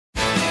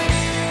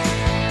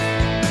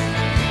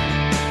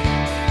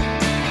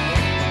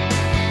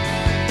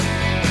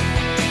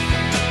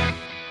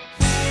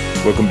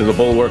Welcome to the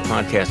Bulwark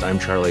Podcast. I'm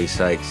Charlie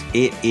Sykes.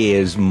 It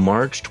is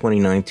March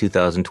 29,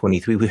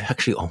 2023. We've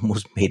actually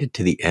almost made it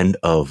to the end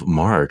of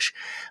March.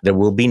 There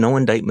will be no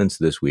indictments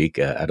this week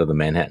out of the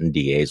Manhattan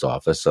DA's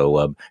office.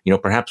 So,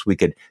 perhaps we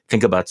could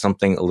think about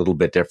something a little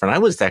bit different. I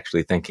was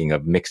actually thinking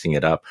of mixing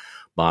it up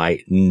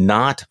by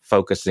not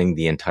focusing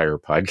the entire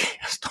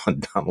podcast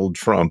on Donald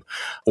Trump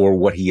or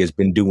what he has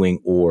been doing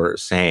or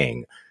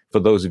saying. For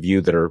those of you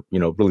that are,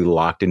 really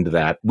locked into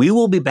that, we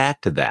will be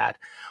back to that.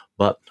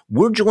 But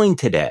we're joined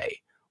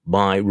today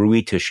by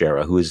Rui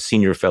Teixeira, who is a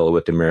senior fellow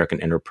at the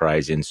American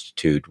Enterprise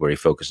Institute, where he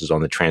focuses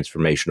on the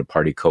transformation of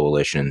party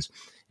coalitions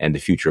and the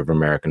future of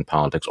American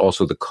politics.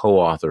 Also the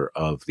co-author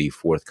of the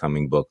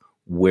forthcoming book,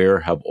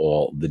 Where Have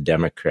All the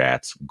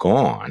Democrats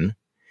Gone?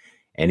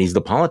 And he's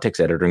the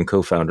politics editor and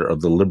co-founder of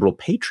The Liberal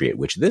Patriot,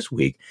 which this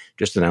week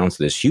just announced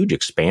this huge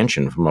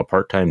expansion from a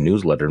part-time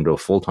newsletter into a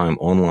full-time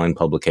online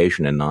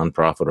publication and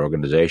nonprofit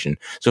organization.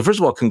 So first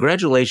of all,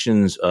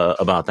 congratulations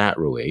about that,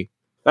 Rui.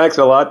 Thanks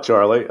a lot,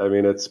 Charlie. I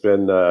mean, it's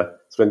been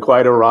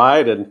quite a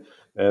ride, and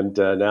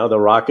now the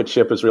rocket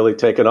ship has really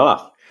taken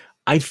off.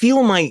 I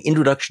feel my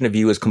introduction of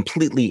you is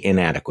completely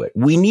inadequate.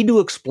 We need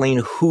to explain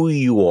who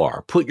you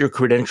are, put your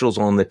credentials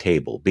on the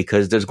table,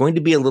 because there's going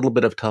to be a little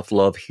bit of tough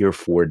love here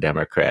for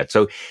Democrats.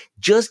 So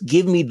just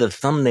give me the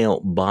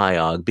thumbnail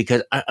biog,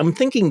 because I'm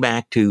thinking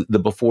back to the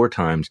before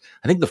times.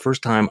 I think the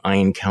first time I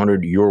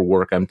encountered your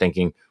work, I'm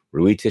thinking,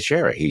 Rui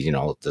Teixeira, he's,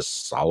 the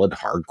solid,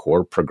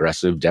 hardcore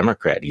progressive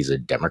Democrat. He's a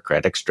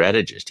Democratic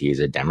strategist. He is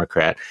a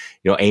Democrat,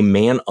 a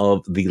man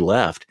of the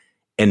left.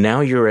 And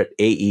now you're at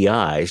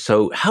AEI.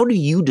 So how do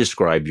you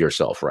describe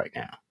yourself right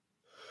now?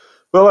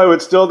 Well, I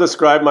would still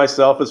describe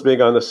myself as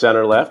being on the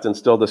center left and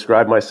still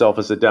describe myself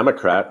as a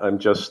Democrat. I'm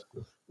just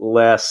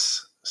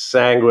less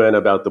sanguine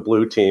about the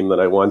blue team than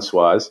I once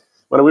was.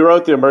 When we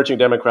wrote the Emerging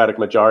Democratic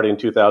Majority in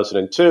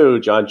 2002,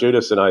 John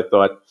Judas and I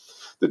thought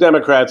the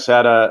Democrats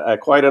had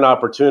quite an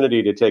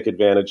opportunity to take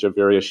advantage of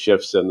various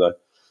shifts in the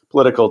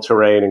political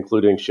terrain,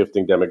 including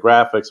shifting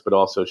demographics, but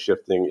also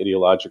shifting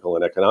ideological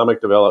and economic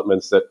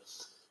developments that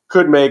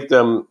could make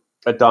them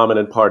a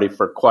dominant party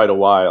for quite a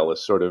while,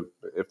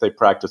 if they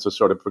practiced a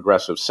sort of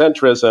progressive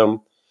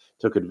centrism,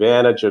 took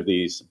advantage of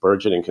these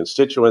burgeoning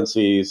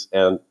constituencies,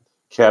 and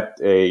kept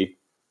a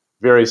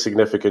very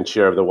significant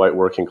share of the white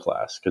working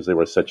class because they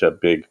were such a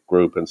big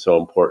group and so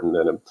important,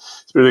 and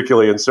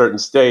particularly in certain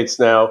states.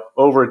 Now,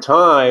 over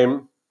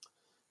time,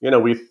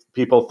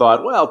 people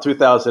thought, well,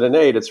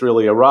 2008, it's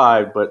really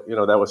arrived, but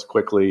that was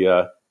quickly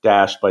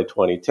dashed by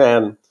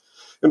 2010.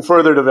 And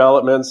further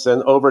developments,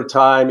 and over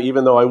time,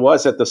 even though I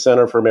was at the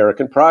Center for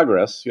American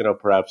Progress,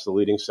 perhaps the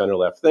leading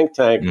center-left think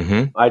tank,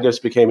 I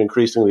just became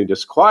increasingly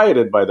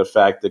disquieted by the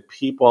fact that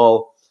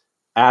people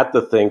at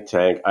the think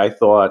tank, I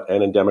thought,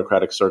 and in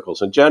Democratic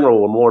circles in general,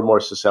 were more and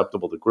more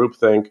susceptible to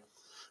groupthink,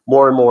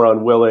 more and more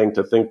unwilling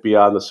to think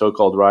beyond the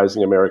so-called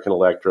rising American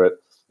electorate,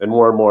 and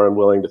more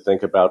unwilling to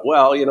think about,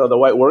 the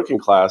white working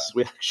class,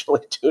 we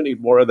actually do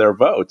need more of their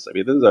votes. I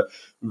mean, this is a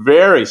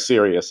very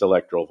serious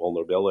electoral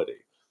vulnerability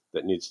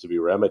that needs to be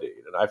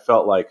remedied. And I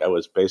felt like I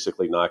was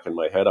basically knocking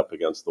my head up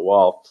against the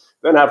wall.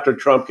 Then after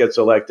Trump gets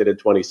elected in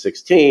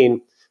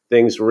 2016,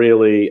 things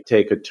really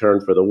take a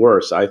turn for the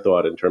worse, I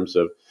thought, in terms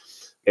of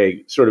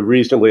a sort of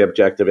reasonably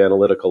objective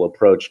analytical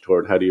approach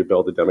toward how do you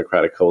build a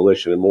Democratic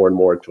coalition, and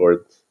more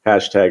toward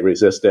hashtag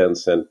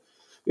resistance and,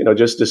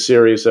 just a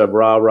series of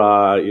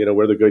rah-rah,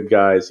 we're the good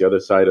guys, the other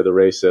side of the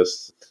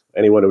racists.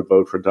 Anyone who would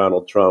vote for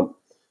Donald Trump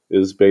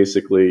is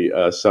basically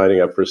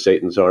signing up for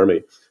Satan's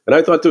army. And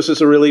I thought this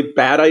was a really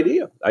bad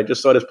idea. I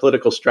just thought as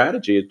political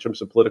strategy, in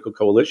terms of political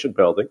coalition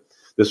building,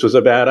 this was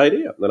a bad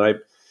idea. And I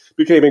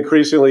became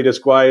increasingly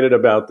disquieted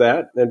about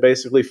that and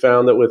basically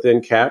found that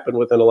within CAP and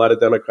within a lot of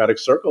Democratic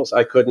circles,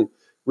 I couldn't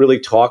really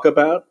talk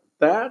about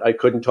that. I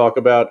couldn't talk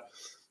about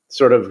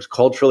sort of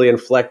culturally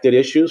inflected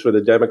issues where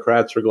the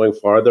Democrats were going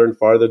farther and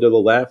farther to the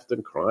left,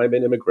 and crime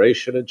and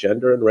immigration and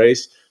gender and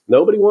race.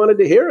 Nobody wanted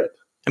to hear it.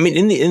 I mean,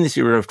 in this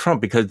era of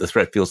Trump, because the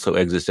threat feels so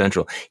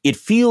existential, it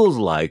feels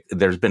like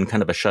there's been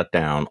kind of a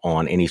shutdown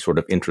on any sort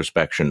of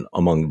introspection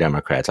among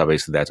Democrats.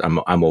 Obviously,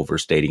 I'm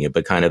overstating it,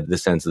 but kind of the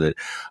sense that,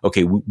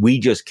 okay, we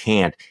just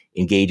can't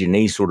engage in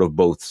any sort of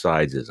both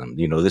sidesism.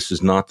 This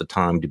is not the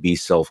time to be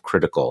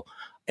self-critical.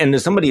 And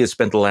as somebody has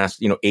spent the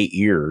last, 8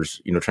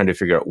 years, trying to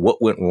figure out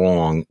what went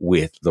wrong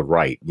with the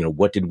right,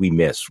 what did we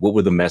miss? What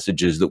were the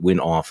messages that went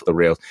off the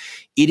rails?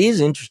 It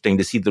is interesting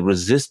to see the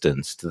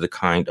resistance to the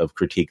kind of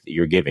critique that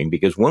you're giving,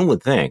 because one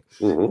would think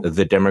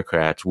the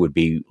Democrats would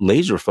be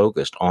laser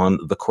focused on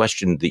the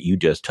question that you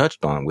just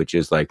touched on, which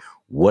is like,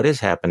 what is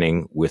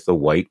happening with the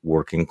white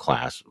working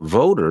class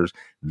voters?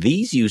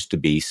 These used to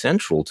be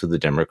central to the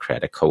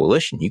Democratic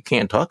coalition. You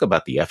can't talk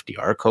about the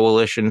FDR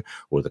coalition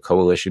or the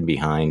coalition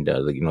behind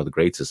the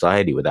Great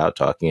Society without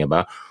talking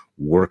about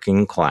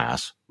working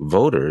class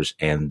voters,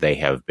 and they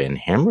have been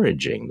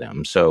hemorrhaging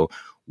them. So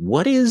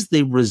what is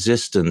the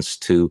resistance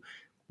to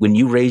when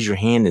you raise your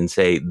hand and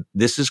say,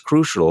 this is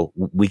crucial,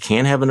 we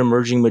can't have an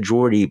emerging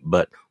majority,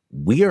 but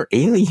we are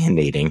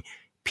alienating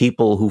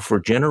people who for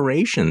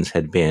generations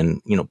had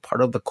been,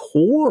 part of the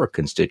core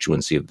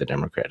constituency of the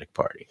Democratic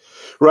Party.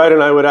 Right.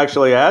 And I would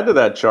actually add to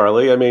that,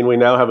 Charlie. I mean, we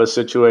now have a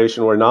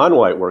situation where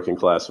non-white working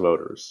class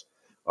voters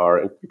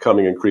are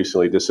becoming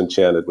increasingly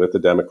disenchanted with the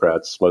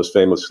Democrats, most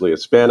famously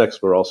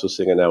Hispanics. We're also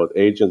seeing it now with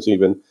Asians,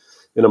 even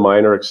in a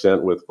minor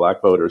extent with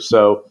black voters.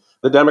 So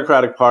the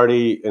Democratic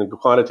Party, in a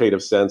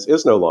quantitative sense,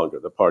 is no longer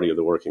the party of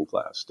the working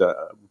class.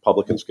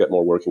 Republicans get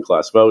more working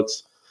class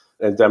votes,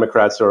 and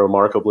Democrats are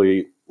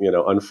remarkably,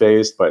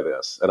 unfazed by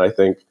this. And I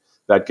think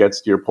that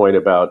gets to your point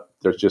about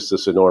there's just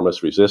this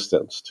enormous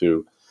resistance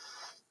to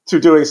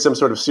doing some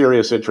sort of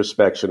serious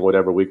introspection,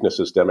 whatever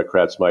weaknesses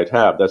Democrats might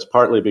have. That's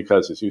partly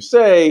because, as you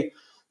say,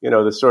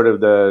 the sort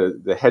of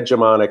the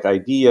hegemonic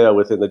idea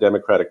within the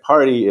Democratic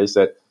Party is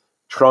that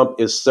Trump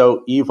is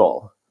so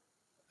evil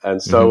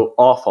and so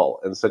awful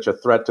and such a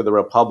threat to the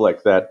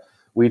republic that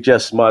we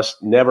just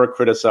must never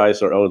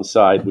criticize our own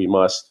side. We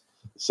must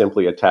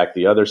simply attack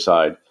the other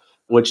side,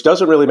 which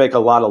doesn't really make a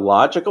lot of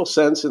logical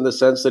sense, in the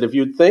sense that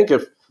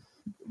if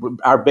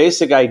our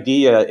basic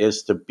idea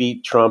is to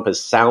beat Trump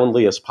as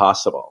soundly as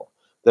possible,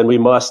 then we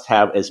must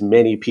have as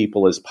many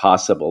people as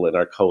possible in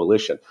our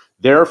coalition.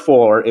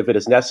 Therefore, if it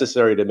is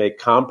necessary to make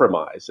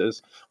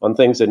compromises on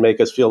things that make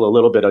us feel a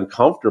little bit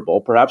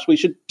uncomfortable, perhaps we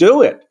should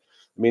do it.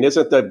 I mean,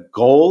 isn't the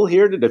goal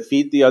here to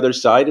defeat the other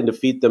side and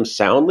defeat them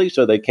soundly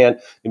so they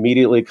can't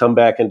immediately come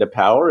back into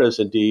power, as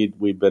indeed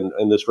we've been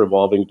in this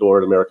revolving door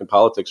in American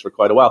politics for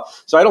quite a while?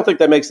 So I don't think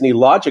that makes any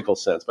logical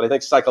sense, but I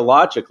think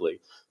psychologically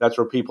that's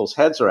where people's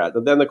heads are at.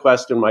 And then the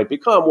question might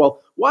become,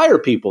 well, why are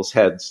people's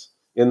heads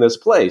in this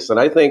place? And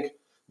I think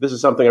this is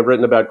something I've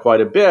written about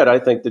quite a bit. I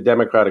think the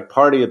Democratic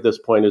Party at this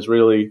point is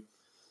really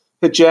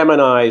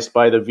hegemonized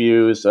by the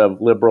views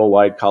of liberal,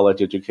 white,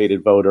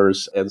 college-educated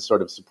voters and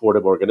sort of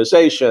supportive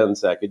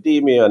organizations,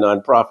 academia,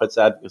 nonprofits,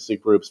 advocacy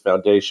groups,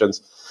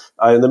 foundations,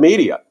 and the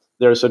media.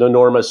 There's an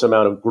enormous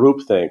amount of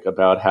groupthink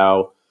about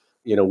how,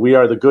 we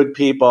are the good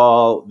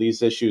people.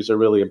 These issues are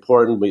really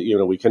important.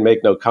 We can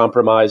make no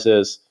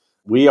compromises.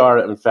 We are,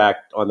 in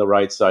fact, on the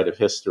right side of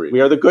history.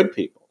 We are the good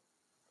people,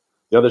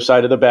 the other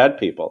side of the bad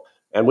people.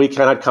 And we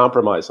cannot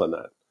compromise on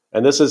that.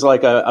 And this is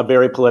like a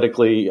very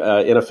politically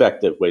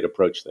ineffective way to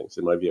approach things,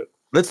 in my view.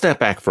 Let's step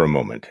back for a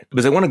moment,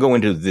 because I want to go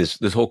into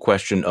this whole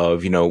question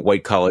of,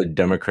 white collar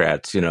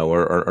Democrats,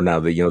 or now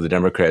the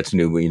Democrats'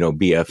 new,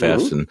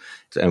 BFS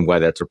and why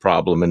that's a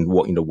problem, and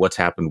what's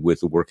happened with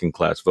the working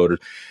class voters.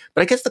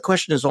 But I guess the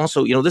question is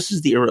also, this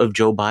is the era of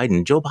Joe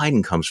Biden. Joe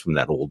Biden comes from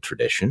that old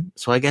tradition.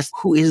 So I guess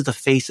who is the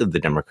face of the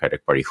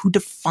Democratic Party? Who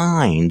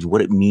defines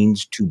what it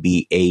means to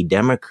be a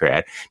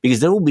Democrat? Because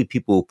there will be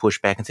people who push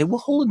back and say, well,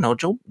 hold on, no,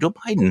 Joe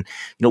Biden,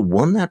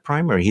 won that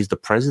primary. He's the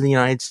president of the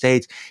United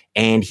States,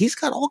 and he's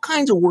got all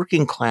kinds of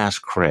working class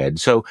cred.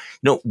 So,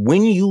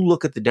 when you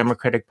look at the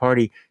Democratic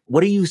Party,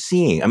 what are you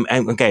seeing?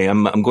 I'm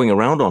going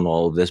around on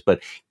all of this,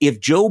 but if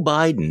Joe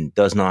Biden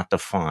does not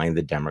define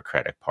the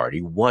Democratic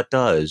Party, what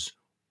does,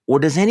 or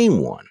does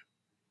anyone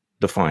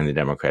define the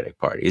Democratic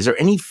Party? Is there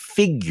any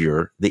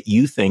figure that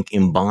you think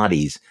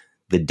embodies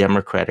the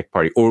Democratic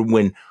Party? Or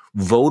when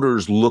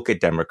voters look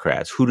at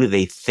Democrats, who do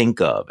they think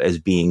of as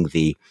being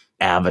the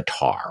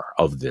avatar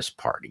of this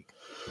party?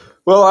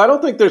 Well, I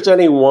don't think there's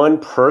any one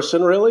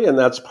person, really, and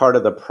that's part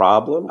of the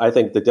problem. I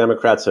think the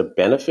Democrats have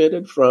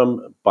benefited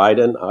from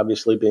Biden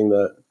obviously being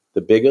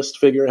the biggest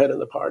figurehead in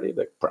the party.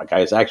 The guy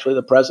is actually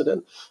the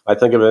president. I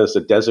think of him as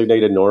a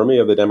designated normie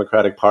of the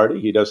Democratic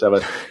Party. He does have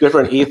a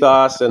different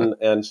ethos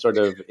and sort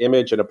of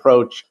image and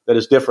approach that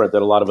is different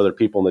than a lot of other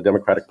people in the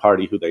Democratic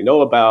Party who they know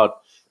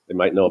about. They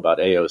might know about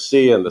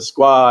AOC and the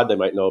Squad. They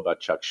might know about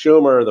Chuck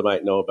Schumer. They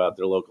might know about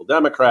their local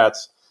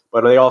Democrats,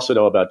 but they also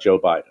know about Joe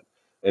Biden.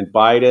 And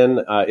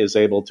Biden is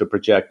able to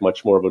project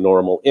much more of a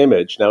normal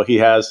image. Now,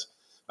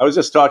 I was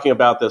just talking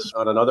about this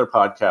on another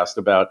podcast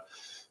about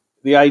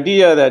the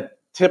idea that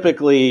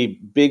typically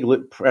big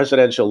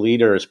presidential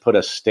leaders put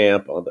a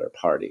stamp on their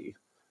party.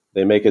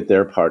 They make it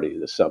their party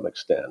to some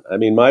extent. I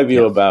mean, my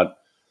view about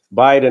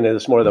Biden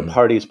is more the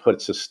party's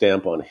puts a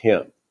stamp on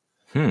him.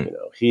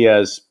 He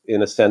has,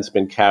 in a sense,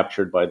 been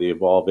captured by the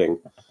evolving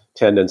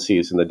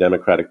tendencies in the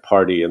Democratic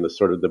Party and the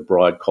sort of the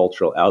broad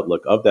cultural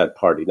outlook of that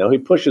party. Now, he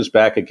pushes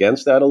back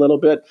against that a little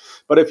bit,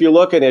 but if you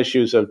look at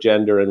issues of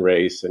gender and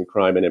race and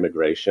crime and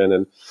immigration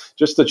and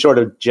just the sort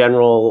of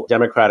general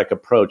Democratic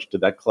approach to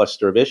that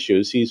cluster of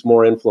issues, he's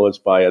more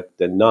influenced by it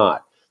than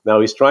not. Now,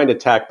 he's trying to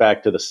tack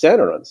back to the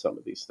center on some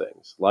of these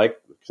things, like,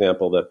 for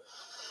example, the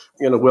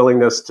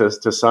willingness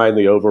to sign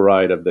the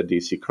override of the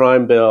D.C.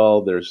 crime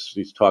bill.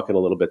 He's talking a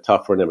little bit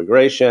tougher on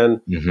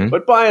immigration,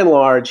 but by and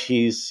large,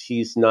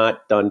 he's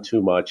not done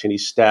too much, and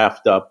he's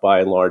staffed up by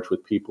and large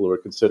with people who are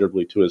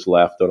considerably to his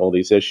left on all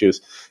these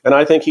issues. And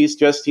I think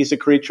he's a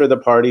creature of the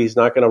party. He's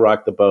not going to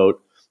rock the boat.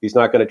 He's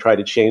not going to try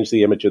to change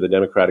the image of the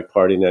Democratic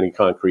Party in any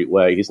concrete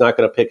way. He's not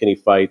going to pick any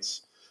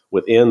fights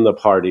within the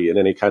party in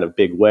any kind of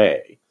big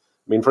way.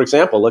 I mean, for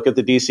example, look at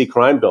the D.C.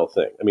 crime bill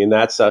thing. I mean,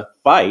 that's a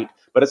fight,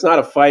 but it's not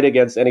a fight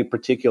against any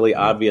particularly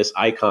obvious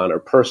icon or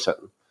person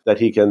that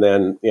he can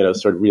then,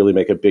 sort of really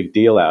make a big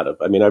deal out of.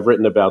 I mean, I've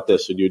written about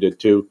this, and you did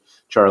too,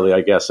 Charlie,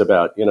 I guess,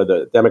 about,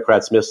 the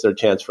Democrats missed their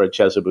chance for a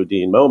Chesa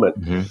Boudin moment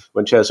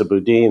when Chesa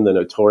Boudin, the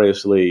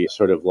notoriously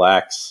sort of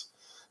lax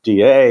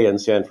DA in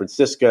San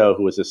Francisco,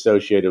 who was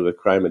associated with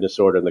crime and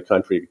disorder in the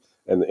country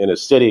and in a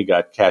city,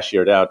 got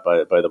cashiered out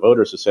by the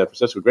voters of San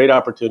Francisco. Great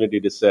opportunity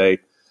to say,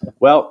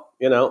 well,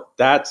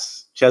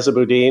 that's Chesa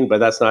Boudin, but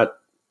that's not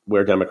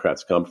where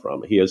Democrats come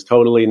from. He is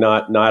totally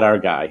not our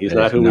guy. He's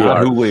not who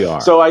we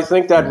are. So I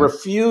think that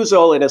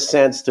refusal, in a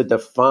sense, to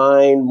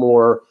define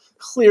more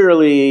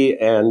clearly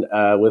and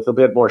with a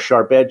bit more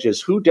sharp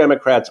edges who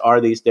Democrats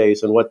are these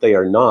days and what they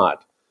are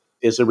not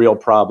is a real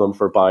problem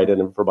for Biden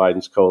and for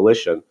Biden's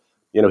coalition.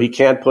 He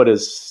can't put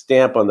his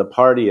stamp on the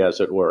party, as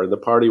it were, and the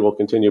party will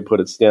continue to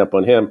put its stamp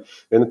on him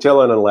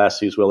until and unless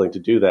he's willing to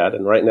do that.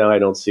 And right now, I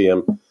don't see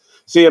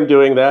him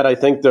doing that. I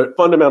think the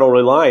fundamental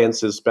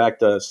reliance is back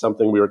to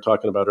something we were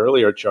talking about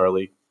earlier,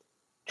 Charlie.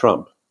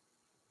 Trump,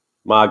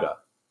 MAGA.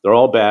 They're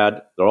all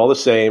bad. They're all the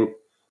same.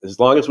 As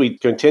long as we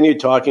continue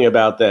talking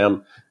about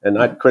them and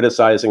not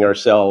criticizing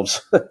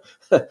ourselves,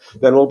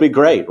 then we'll be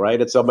great,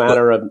 right? It's a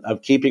matter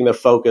of keeping the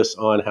focus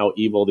on how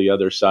evil the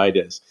other side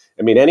is.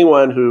 I mean,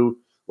 anyone who,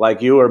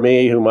 like you or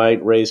me, who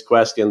might raise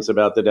questions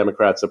about the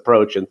Democrats'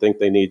 approach and think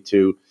they need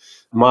to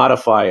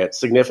modify it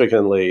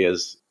significantly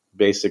is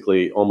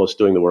basically almost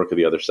doing the work of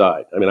the other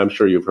side. I mean, I'm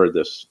sure you've heard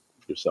this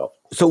yourself.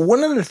 So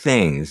one of the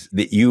things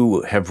that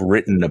you have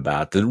written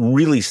about that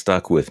really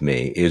stuck with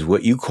me is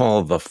what you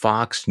call the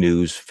Fox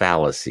News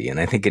fallacy. And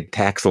I think it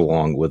tacks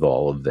along with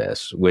all of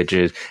this, which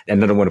is,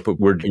 and I don't want to put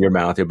words in your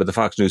mouth here, but the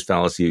Fox News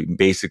fallacy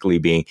basically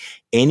being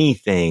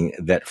anything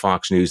that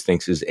Fox News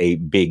thinks is a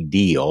big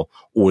deal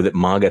or that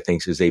MAGA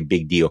thinks is a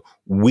big deal,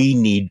 we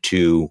need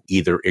to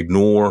either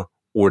ignore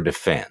or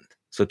defend.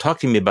 So talk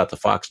to me about the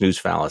Fox News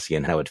fallacy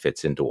and how it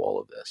fits into all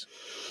of this.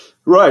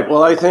 Right.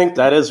 Well, I think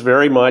that is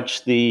very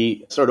much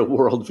the sort of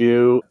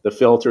worldview, the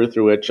filter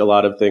through which a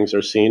lot of things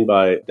are seen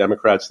by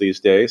Democrats these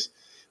days.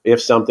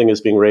 If something is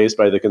being raised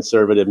by the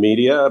conservative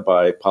media,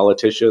 by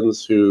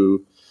politicians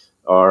who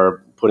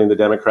are putting the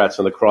Democrats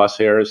in the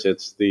crosshairs,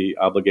 it's the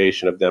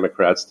obligation of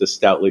Democrats to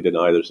stoutly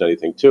deny there's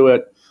anything to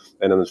it.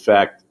 And in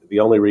fact, the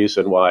only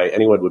reason why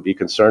anyone would be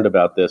concerned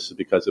about this is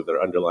because of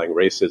their underlying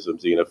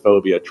racism,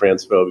 xenophobia,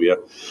 transphobia,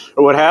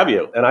 or what have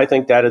you. And I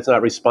think that is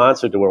not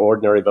responsive to where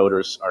ordinary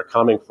voters are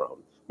coming from.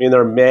 I mean,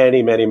 there are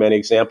many, many, many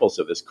examples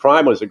of this.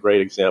 Crime was a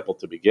great example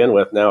to begin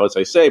with. Now, as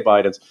I say,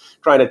 Biden's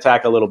trying to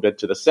tack a little bit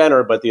to the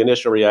center, but the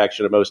initial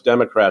reaction of most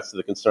Democrats to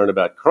the concern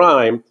about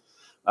crime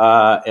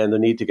and the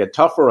need to get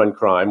tougher on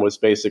crime was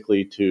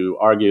basically to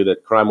argue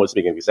that crime was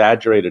being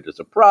exaggerated as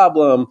a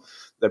problem.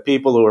 The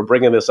people who are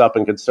bringing this up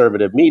in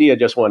conservative media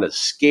just want to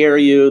scare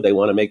you. They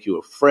want to make you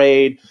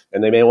afraid.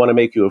 And they may want to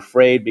make you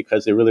afraid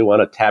because they really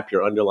want to tap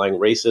your underlying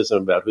racism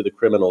about who the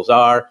criminals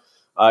are.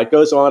 It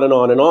goes on and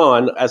on and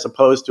on, as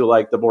opposed to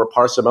like the more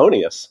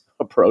parsimonious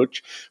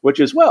approach, which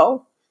is,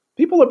 well,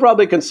 people are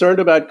probably concerned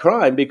about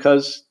crime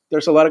because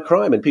there's a lot of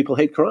crime and people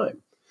hate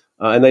crime.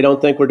 And they don't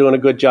think we're doing a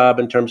good job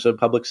in terms of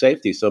public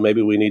safety. So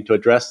maybe we need to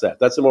address that.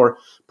 That's a more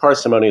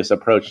parsimonious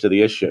approach to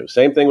the issue.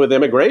 Same thing with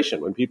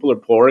immigration. When people are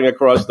pouring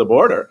across the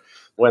border,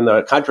 when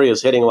the country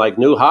is hitting like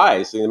new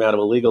highs in the amount of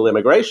illegal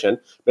immigration,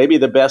 maybe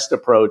the best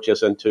approach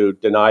isn't to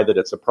deny that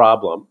it's a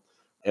problem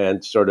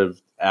and sort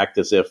of act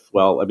as if,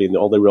 well, I mean, the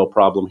only real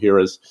problem here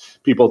is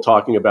people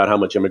talking about how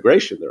much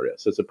immigration there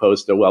is, as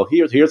opposed to, well,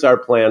 here's our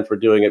plan for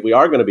doing it. We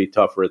are going to be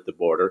tougher at the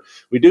border.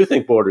 We do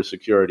think border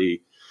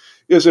security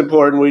is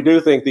important. We do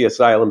think the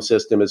asylum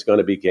system is going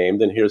to be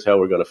gamed, and here's how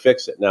we're going to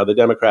fix it. Now, the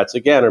Democrats,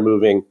 again,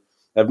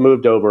 have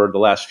moved over the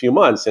last few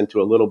months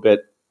into a little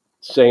bit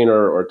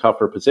saner or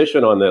tougher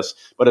position on this,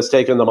 but it's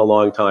taken them a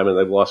long time, and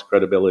they've lost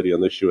credibility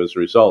on the issue as a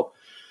result.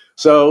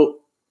 So,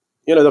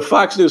 the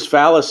Fox News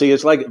fallacy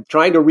is like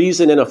trying to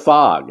reason in a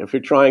fog. If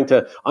you're trying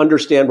to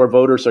understand where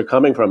voters are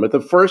coming from, but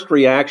the first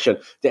reaction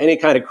to any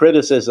kind of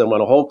criticism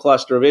on a whole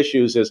cluster of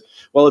issues is,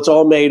 well, it's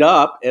all made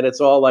up, and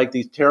it's all like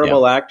these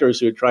terrible actors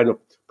who are trying to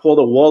pull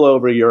the wool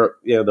over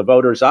the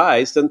voters'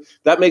 eyes, then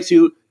that makes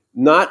you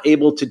not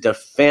able to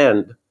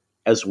defend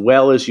as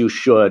well as you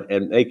should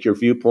and make your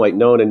viewpoint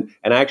known and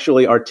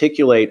actually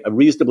articulate a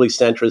reasonably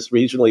centrist,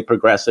 regionally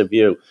progressive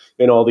view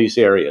in all these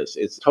areas.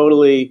 It's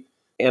totally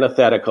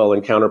antithetical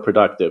and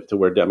counterproductive to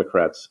where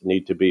Democrats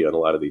need to be on a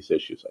lot of these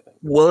issues, I think.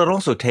 Well, it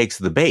also takes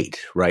the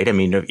bait, right? I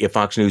mean, if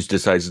Fox News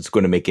decides it's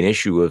going to make an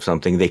issue of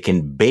something, they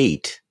can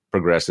bait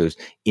progressives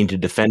into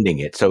defending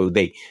it. So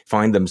they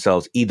find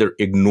themselves either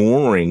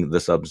ignoring the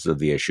substance of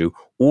the issue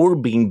or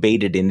being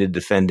baited into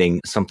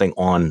defending something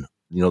on,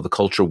 the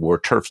culture war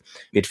turf.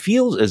 It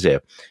feels as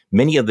if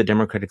many of the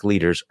Democratic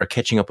leaders are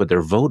catching up with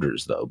their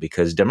voters, though,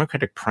 because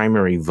Democratic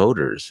primary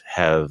voters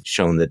have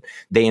shown that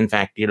they, in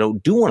fact,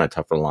 do want a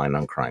tougher line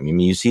on crime. I mean,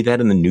 you see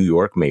that in the New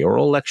York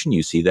mayoral election.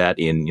 You see that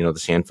in, the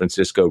San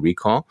Francisco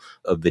recall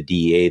of the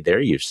DA there.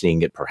 You're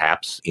seeing it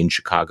perhaps in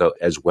Chicago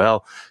as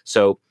well.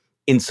 So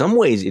in some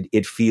ways,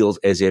 it feels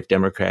as if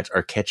Democrats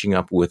are catching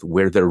up with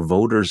where their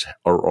voters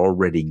are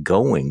already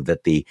going,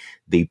 that the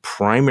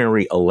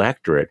primary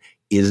electorate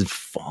is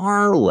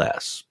far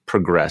less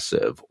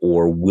progressive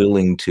or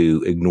willing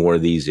to ignore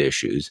these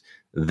issues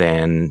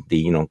than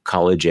the,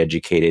 college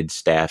educated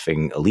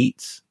staffing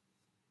elites.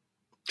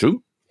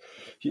 True?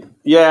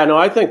 Yeah, no,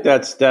 I think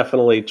that's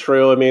definitely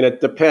true. I mean,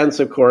 it depends,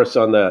 of course,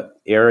 on the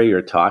area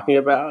you're talking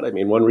about. I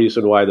mean, one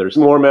reason why there's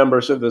more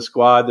members of the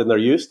squad than there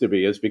used to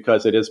be is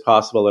because it is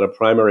possible in a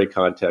primary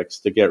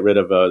context to get rid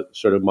of a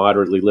sort of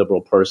moderately liberal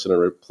person and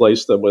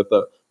replace them with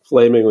a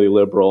flamingly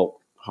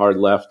liberal, hard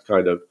left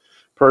kind of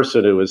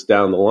person who is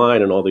down the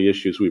line and all the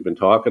issues we've been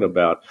talking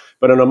about.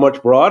 But in a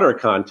much broader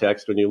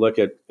context, when you look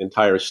at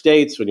entire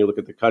states, when you look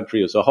at the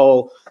country as a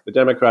whole, the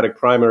Democratic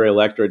primary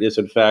electorate is,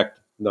 in fact,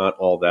 not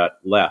all that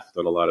left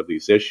on a lot of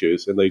these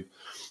issues. And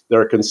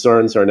their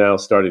concerns are now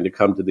starting to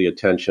come to the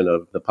attention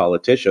of the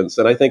politicians.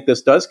 And I think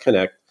this does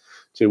connect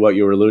to what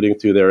you were alluding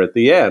to there at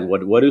the end.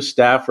 What do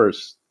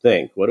staffers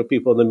think? What do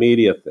people in the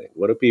media think?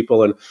 What do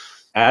people in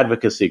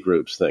advocacy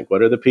groups think?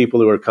 What are the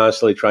people who are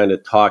constantly trying to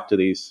talk to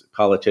these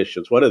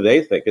politicians? What do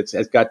they think? It's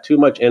got too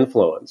much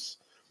influence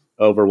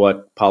over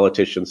what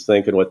politicians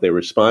think and what they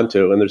respond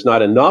to. And there's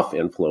not enough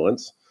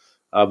influence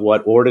of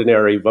what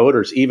ordinary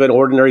voters, even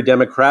ordinary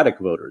Democratic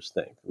voters,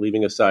 think,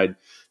 leaving aside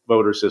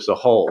voters as a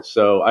whole.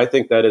 So I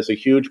think that is a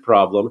huge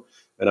problem.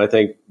 And I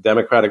think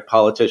Democratic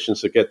politicians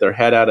should get their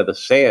head out of the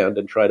sand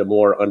and try to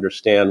more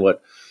understand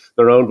what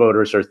their own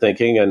voters are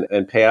thinking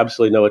and pay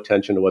absolutely no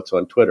attention to what's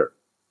on Twitter.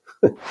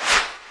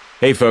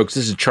 Hey, folks,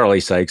 this is Charlie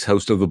Sykes,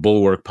 host of the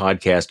Bulwark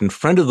podcast and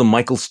friend of the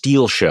Michael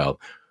Steele Show.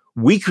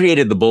 We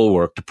created the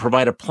Bulwark to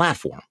provide a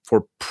platform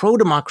for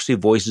pro-democracy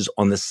voices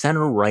on the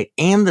center right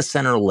and the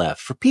center left,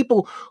 for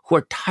people who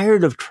are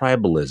tired of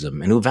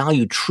tribalism and who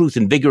value truth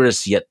and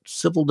vigorous yet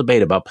civil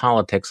debate about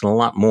politics and a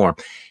lot more.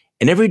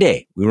 And every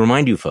day, we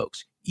remind you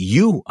folks,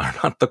 you are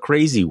not the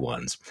crazy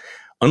ones.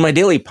 On my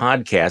daily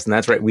podcast, and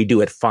that's right, we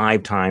do it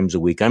 5 times a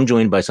week, I'm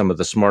joined by some of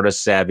the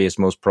smartest, savviest,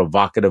 most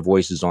provocative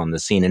voices on the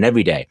scene. And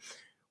every day,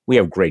 we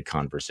have great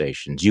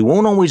conversations. You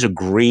won't always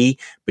agree,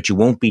 but you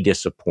won't be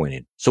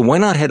disappointed. So why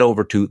not head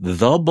over to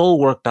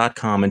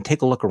thebulwark.com and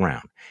take a look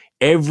around.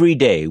 Every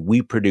day,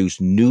 we produce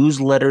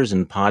newsletters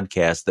and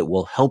podcasts that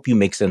will help you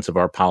make sense of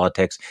our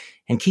politics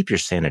and keep your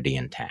sanity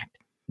intact.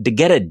 To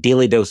get a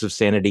daily dose of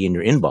sanity in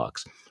your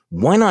inbox,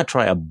 why not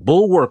try a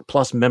Bulwark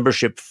Plus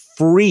membership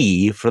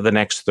free for the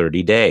next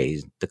 30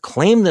 days? To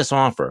claim this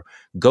offer,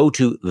 go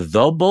to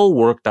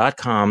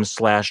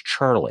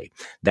thebulwark.com/Charlie.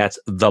 That's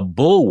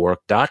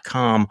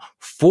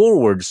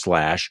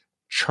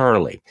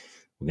thebulwark.com/Charlie.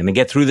 We're going to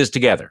get through this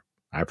together.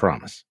 I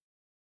promise.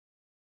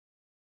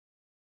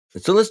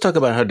 So let's talk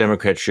about how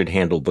Democrats should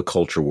handle the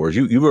culture wars.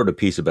 You wrote a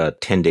piece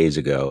about 10 days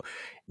ago,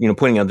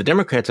 pointing out the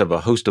Democrats have a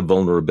host of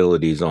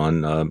vulnerabilities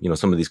on,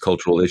 some of these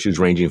cultural issues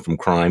ranging from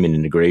crime and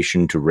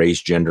immigration to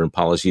race, gender, and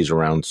policies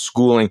around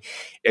schooling.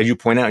 As you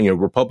point out,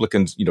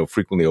 Republicans,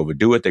 frequently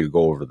overdo it. They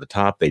go over the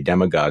top. They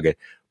demagogue it.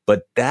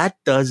 But that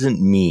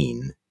doesn't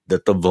mean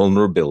that the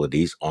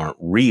vulnerabilities aren't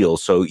real.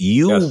 So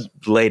you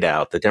laid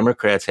out the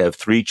Democrats have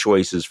 3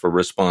 choices for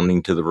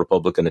responding to the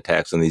Republican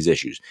attacks on these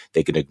issues.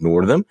 They can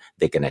ignore them,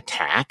 they can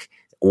attack,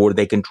 or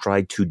they can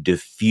try to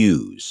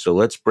diffuse. So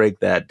let's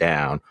break that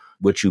down,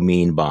 what you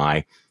mean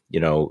by,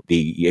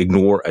 the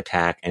ignore,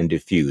 attack, and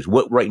diffuse.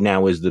 What right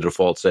now is the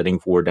default setting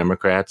for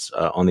Democrats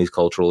on these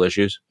cultural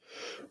issues?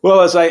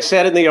 Well, as I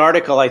said in the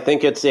article, I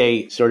think it's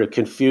a sort of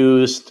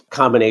confused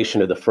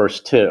combination of the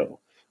first 2.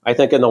 I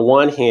think on the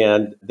one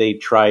hand, they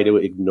try to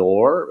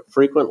ignore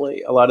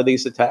frequently a lot of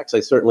these attacks.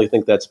 I certainly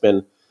think that's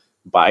been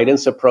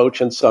Biden's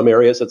approach in some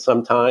areas at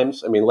some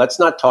times. I mean, let's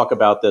not talk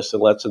about this and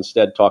let's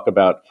instead talk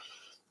about,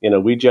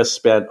 we just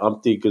spent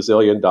umpty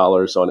gazillion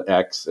dollars on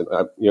X,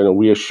 and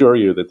we assure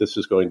you that this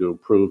is going to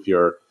improve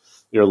your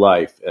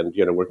life, and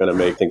we're going to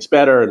make things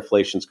better.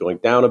 Inflation's going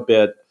down a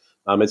bit.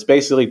 It's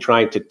basically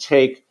trying to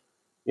take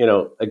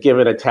a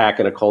given attack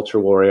in a culture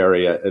war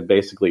area and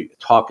basically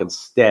talk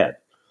instead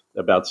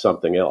about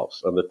something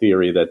else on the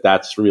theory that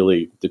that's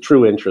really the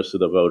true interest of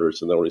the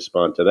voters and they'll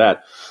respond to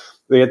that.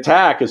 The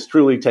attack is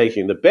truly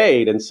taking the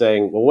bait and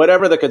saying, well,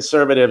 whatever the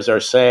conservatives are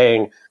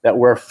saying that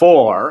we're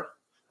for,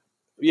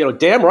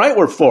 damn right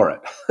we're for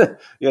it.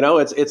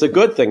 It's a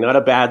good thing, not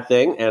a bad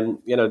thing. And,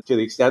 to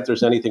the extent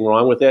there's anything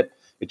wrong with it,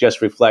 it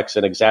just reflects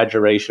an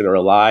exaggeration or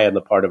a lie on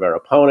the part of our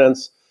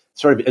opponents,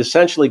 sort of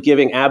essentially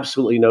giving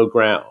absolutely no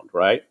ground,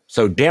 right?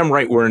 So damn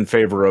right we're in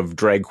favor of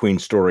drag queen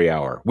story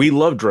hour. We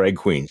love drag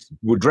queens.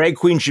 Drag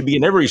queens should be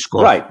in every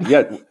school. Right,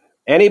 yeah.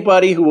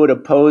 Anybody who would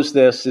oppose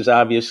this is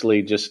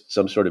obviously just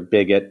some sort of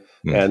bigot,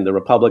 and the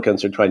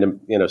Republicans are trying to,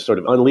 sort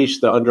of unleash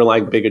the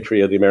underlying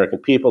bigotry of the American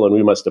people, and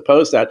we must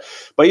oppose that.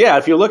 But yeah,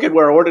 if you look at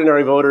where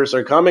ordinary voters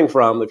are coming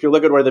from, if you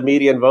look at where the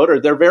median voter,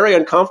 they're very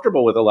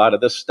uncomfortable with a lot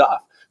of this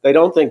stuff. They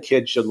don't think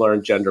kids should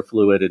learn gender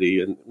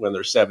fluidity when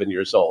they're 7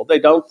 years old. They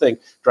don't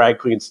think drag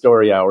queen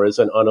story hour is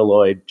an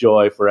unalloyed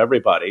joy for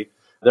everybody.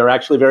 They're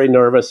actually very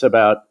nervous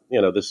about,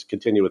 this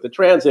continue with the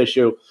trans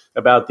issue,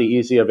 about the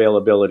easy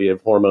availability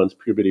of hormones,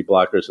 puberty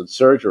blockers, and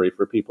surgery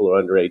for people who are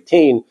under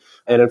 18.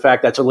 And in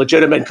fact, that's a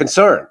legitimate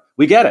concern.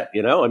 We get it,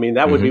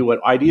 that would be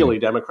what ideally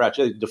Democrats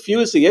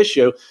diffuse the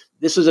issue.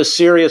 This is a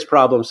serious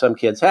problem some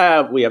kids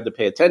have. We have to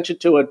pay attention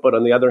to it. But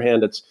on the other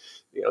hand, it's,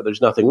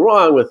 there's nothing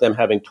wrong with them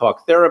having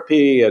talk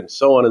therapy and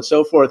so on and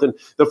so forth. And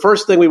the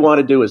first thing we want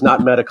to do is not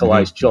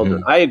medicalize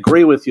children. I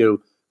agree with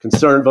you,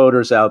 concerned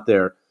voters out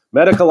there.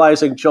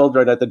 Medicalizing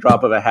children at the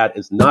drop of a hat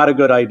is not a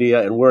good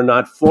idea, and we're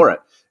not for it.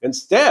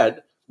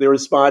 Instead, the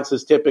response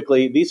is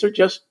typically, these are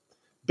just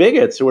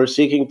bigots who are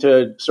seeking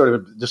to sort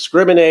of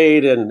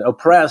discriminate and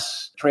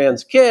oppress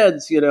trans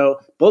kids,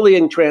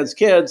 bullying trans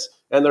kids.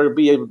 And there'll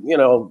be,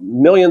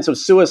 millions of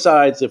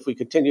suicides if we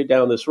continue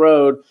down this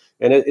road.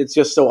 And it's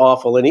just so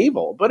awful and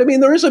evil. But I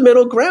mean, there is a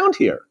middle ground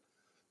here,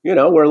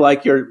 where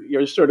like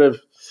you're sort of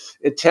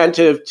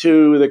attentive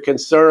to the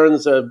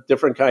concerns of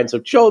different kinds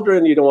of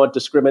children. You don't want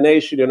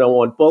discrimination. You don't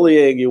want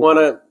bullying. You want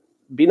to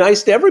be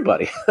nice to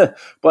everybody,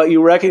 but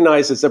you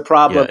recognize it's a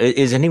problem. Yeah.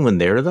 Is anyone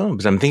there, though?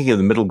 Because I'm thinking of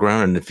the middle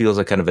ground, and it feels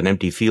like kind of an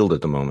empty field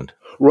at the moment.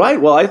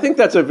 Right. Well, I think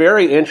that's a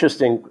very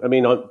interesting,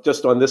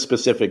 just on this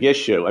specific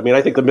issue.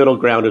 I think the middle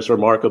ground is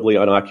remarkably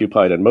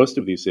unoccupied in most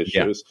of these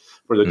issues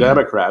for the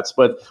Democrats.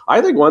 But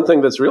I think one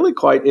thing that's really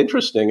quite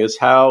interesting is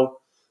how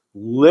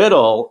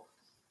little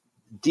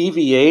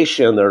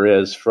deviation there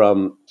is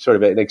from sort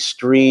of an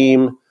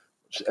extreme,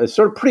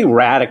 sort of pretty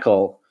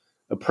radical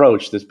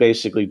approach that's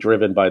basically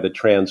driven by the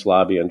trans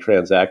lobby and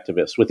trans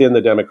activists within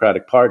the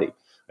Democratic Party.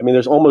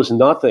 There's almost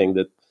nothing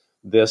that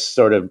this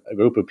sort of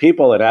group of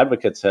people and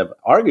advocates have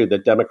argued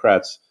that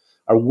Democrats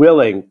are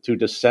willing to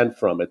dissent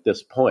from at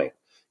this point.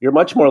 You're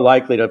much more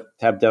likely to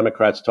have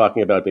Democrats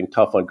talking about being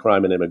tough on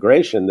crime and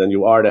immigration than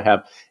you are to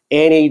have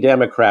any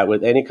Democrat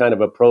with any kind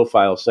of a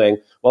profile saying,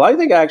 well, I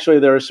think actually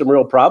there are some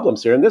real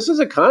problems here. And this is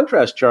a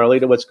contrast, Charlie,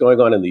 to what's going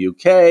on in the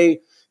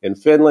UK, in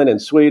Finland, in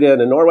Sweden,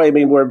 and Norway.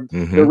 We're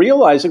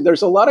realizing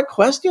there's a lot of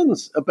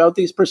questions about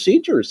these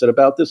procedures and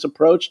about this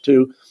approach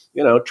to,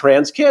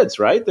 trans kids,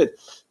 right? That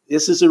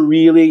this is a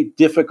really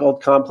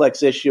difficult,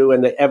 complex issue,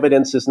 and the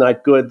evidence is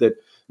not good that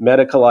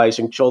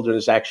medicalizing children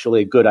is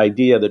actually a good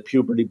idea, that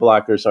puberty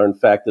blockers are, in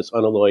fact, this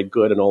unalloyed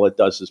good, and all it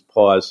does is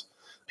pause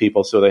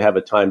people so they have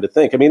a time to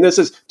think. This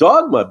is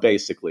dogma,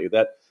 basically,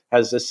 that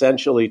has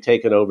essentially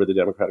taken over the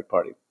Democratic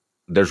Party.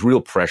 There's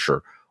real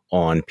pressure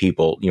on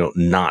people,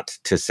 not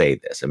to say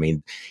this.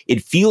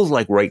 It feels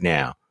like right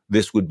now,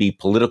 this would be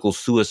political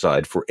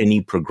suicide for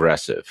any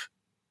progressive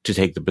to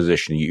take the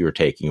position you're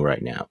taking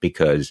right now,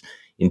 because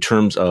in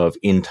terms of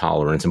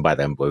intolerance, and by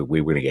that, we're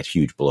going to get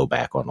huge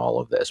blowback on all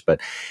of this.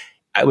 But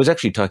I was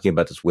actually talking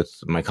about this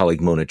with my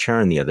colleague Mona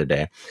Charan the other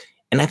day.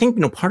 And I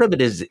think, part of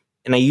it is,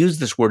 and I use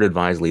this word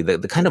advisedly,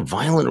 the kind of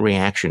violent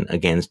reaction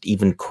against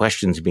even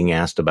questions being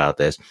asked about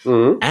this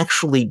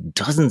actually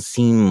doesn't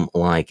seem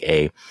like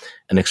an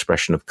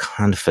expression of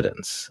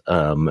confidence.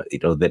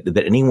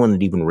 That anyone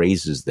that even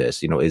raises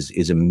this,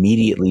 is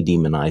immediately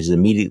demonized, is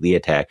immediately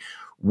attacked,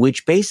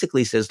 which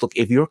basically says, look,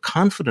 if you're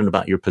confident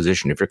about your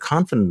position, if you're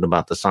confident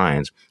about the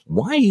science,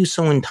 why are you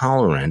so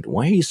intolerant?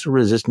 Why are you so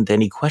resistant to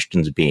any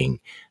questions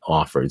being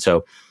offered?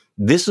 So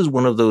this is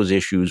one of those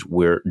issues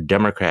where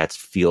Democrats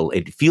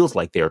feels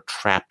like they're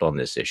trapped on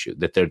this issue,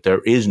 that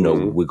there is no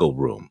wiggle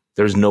room.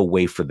 There's no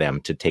way for them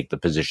to take the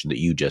position that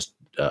you just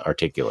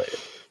articulated.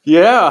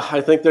 Yeah, I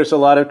think there's a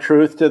lot of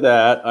truth to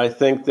that. I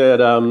think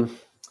that,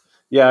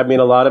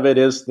 a lot of it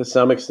is to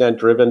some extent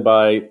driven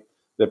by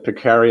the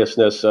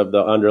precariousness of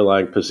the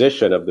underlying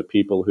position of the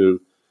people who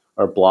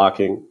are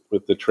blocking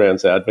with the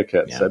trans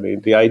advocates. Yeah.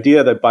 The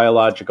idea that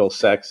biological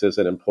sex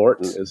isn't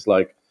important is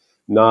like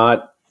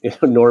not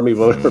normie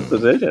voter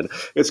position.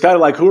 It's kind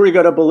of like, who are you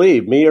going to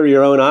believe, me or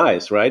your own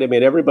eyes, right?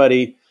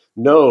 Everybody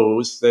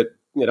knows that,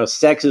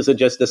 sex isn't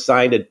just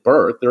assigned at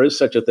birth. There is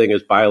such a thing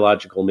as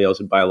biological males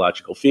and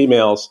biological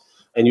females.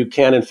 And you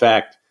can, in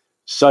fact,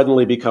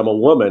 suddenly become a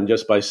woman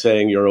just by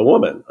saying you're a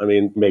woman.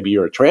 Maybe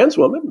you're a trans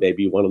woman.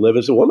 Maybe you want to live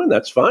as a woman.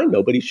 That's fine.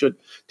 Nobody should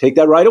take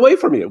that right away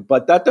from you.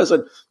 But that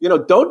doesn't,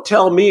 don't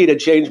tell me to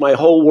change my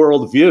whole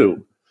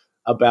worldview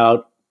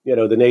about,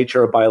 the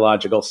nature of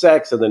biological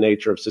sex and the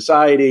nature of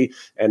society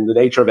and the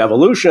nature of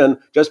evolution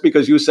just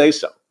because you say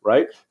so,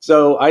 right?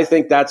 So I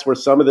think that's where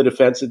some of the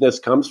defensiveness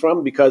comes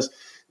from, because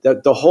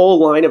the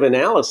whole line of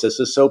analysis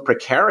is so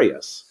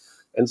precarious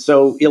and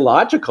so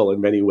illogical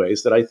in many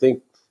ways that I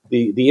think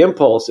the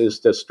impulse is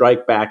to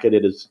strike back at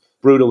it as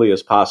brutally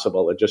as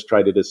possible and just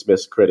try to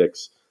dismiss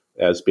critics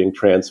as being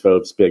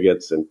transphobes,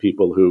 bigots, and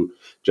people who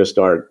just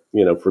aren't,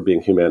 for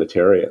being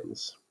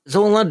humanitarians.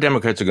 So a lot of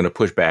Democrats are going to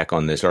push back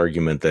on this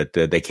argument that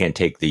they can't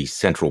take the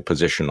central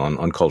position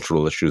on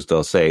cultural issues.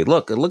 They'll say,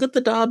 look at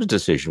the Dobbs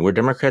decision, where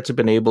Democrats have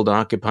been able to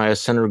occupy a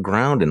center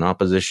ground in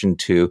opposition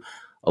to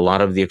a lot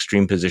of the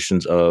extreme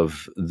positions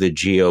of the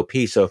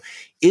GOP. So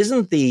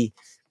isn't the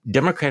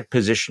Democrat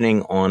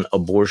positioning on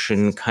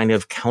abortion kind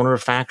of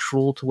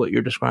counterfactual to what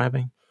you're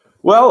describing?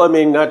 Well,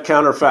 not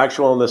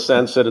counterfactual in the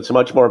sense that it's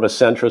much more of a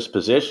centrist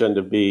position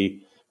to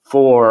be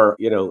for,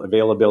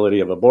 availability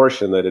of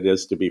abortion than it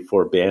is to be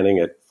for banning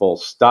it full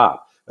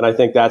stop. And I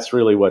think that's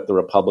really what the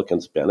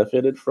Republicans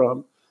benefited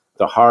from.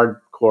 The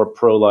hardcore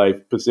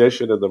pro-life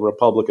position of the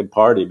Republican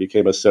Party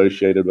became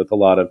associated with a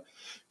lot of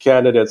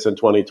candidates in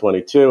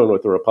 2022 and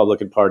with the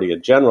Republican Party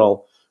in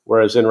general,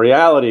 whereas in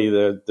reality,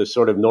 the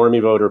sort of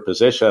normie voter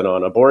position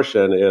on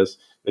abortion is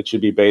it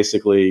should be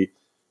basically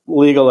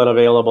legal and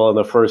available in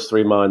the first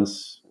 3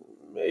 months,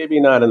 maybe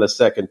not in the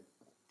second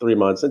 3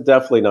 months, and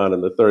definitely not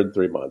in the third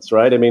 3 months,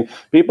 right? I mean,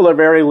 people are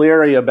very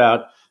leery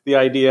about the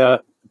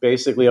idea,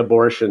 basically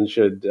abortion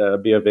should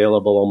be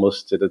available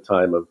almost to the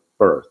time of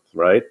birth,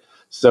 right?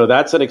 So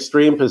that's an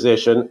extreme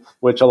position,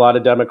 which a lot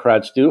of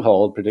Democrats do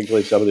hold,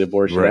 particularly some of the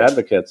abortion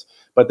advocates.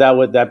 But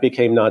that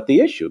became not the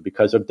issue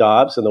because of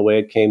Dobbs and the way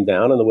it came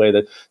down and the way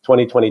the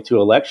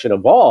 2022 election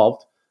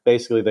evolved.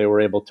 Basically, they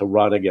were able to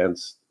run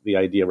against the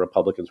idea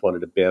Republicans wanted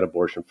to ban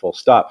abortion full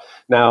stop.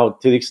 Now,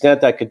 to the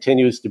extent that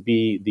continues to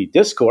be the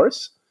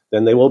discourse,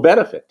 then they will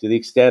benefit. To the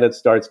extent it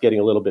starts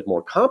getting a little bit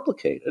more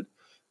complicated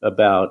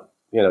about,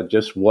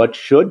 just what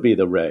should be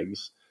the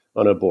regs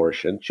on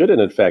abortion, should it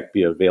in fact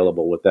be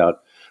available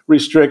without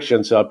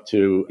restrictions up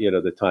to,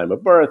 the time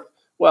of birth,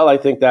 well, I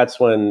think that's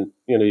when,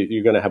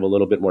 you're going to have a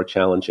little bit more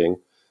challenging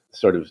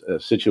sort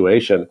of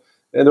situation.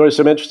 And there was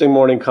some interesting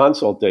Morning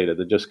Consult data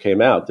that just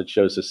came out that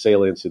shows the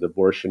saliency of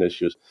abortion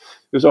issues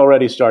is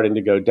already starting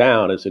to go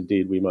down, as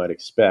indeed we might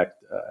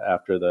expect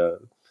after the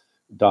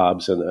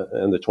Dobbs and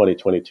the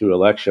 2022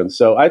 election.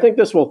 So I think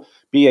this will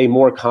be a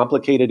more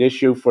complicated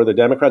issue for the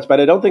Democrats, but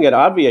I don't think it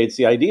obviates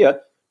the idea.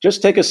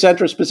 Just take a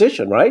centrist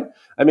position, right?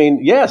 I mean,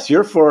 yes,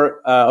 you're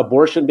for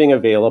abortion being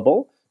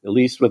available, at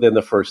least within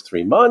the first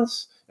 3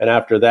 months. And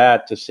after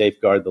that, to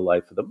safeguard the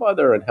life of the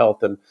mother and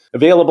health, and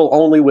available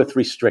only with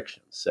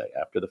restrictions, say,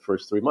 after the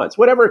first 3 months.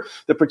 Whatever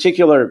the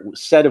particular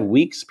set of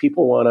weeks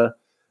people want to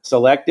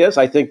select is,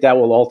 I think that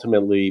will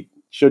ultimately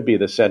should be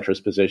the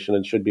centrist position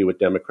and should be what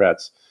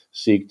Democrats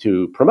seek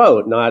to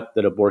promote, not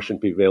that abortion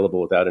be available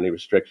without any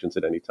restrictions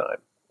at any time.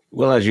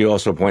 Well, as you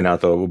also point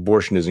out, though,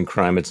 abortion isn't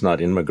crime, it's not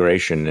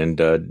immigration. And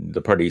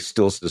the party is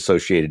still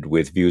associated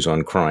with views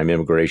on crime,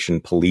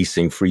 immigration,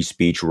 policing, free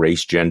speech,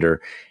 race,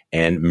 gender,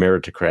 and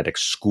meritocratic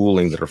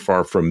schooling that are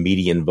far from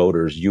median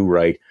voters. You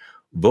write,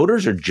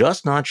 voters are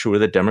just not sure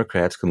that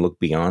Democrats can look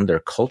beyond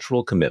their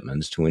cultural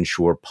commitments to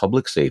ensure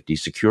public safety,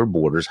 secure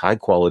borders,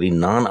 high-quality,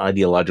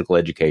 non-ideological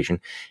education,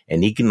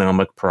 and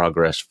economic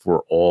progress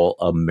for all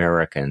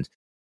Americans.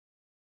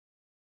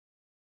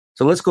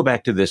 So let's go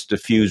back to this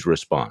diffuse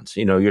response.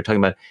 You're talking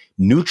about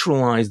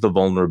neutralize the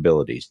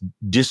vulnerabilities,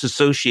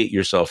 disassociate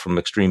yourself from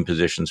extreme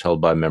positions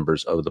held by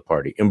members of the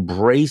party,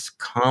 embrace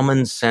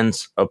common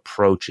sense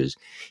approaches.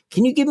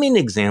 Can you give me an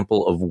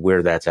example of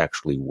where that's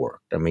actually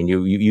worked? I mean,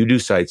 you do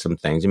cite some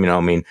things.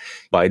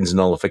 Biden's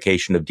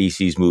nullification of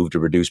DC's move to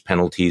reduce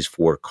penalties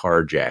for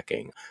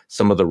carjacking,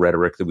 some of the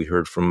rhetoric that we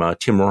heard from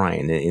Tim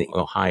Ryan in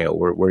Ohio,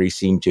 where he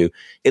seemed to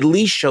at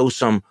least show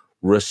some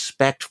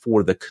respect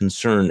for the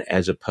concern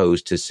as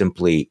opposed to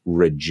simply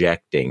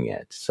rejecting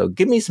it. So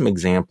give me some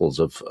examples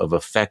of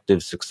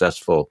effective,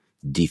 successful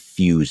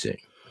diffusing.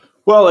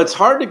 Well, it's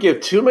hard to give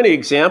too many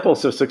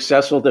examples of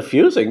successful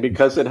diffusing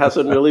because it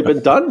hasn't really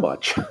been done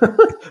much.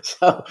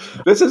 So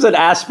this is an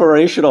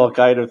aspirational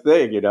kind of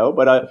thing,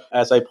 but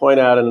as I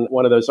point out in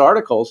one of those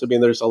articles,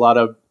 there's a lot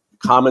of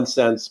common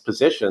sense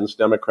positions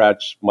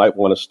Democrats might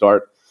want to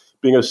start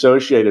being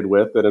associated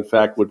with that, in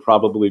fact, would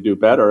probably do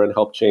better and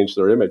help change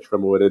their image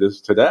from what it is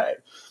today.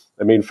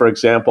 For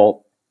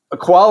example,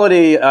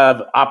 equality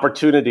of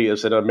opportunity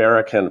is an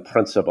American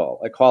principle.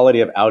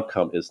 Equality of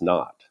outcome is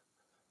not.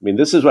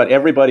 This is what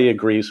everybody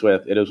agrees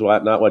with. It is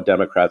not what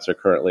Democrats are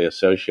currently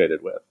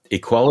associated with.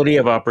 Equality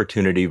of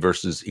opportunity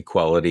versus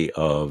equality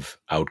of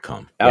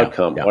outcome.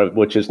 Outcome, yeah.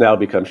 Which has now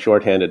become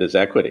shorthanded as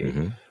equity.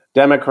 Mm-hmm.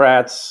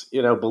 Democrats,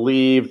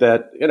 believe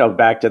that,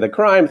 back to the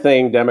crime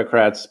thing,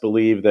 Democrats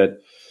believe that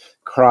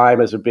crime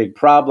is a big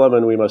problem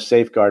and we must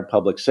safeguard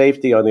public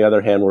safety. On the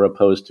other hand, we're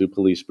opposed to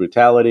police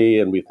brutality,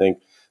 and we think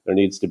there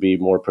needs to be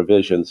more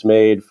provisions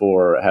made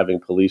for having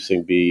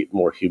policing be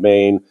more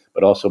humane,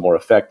 but also more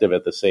effective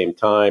at the same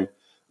time.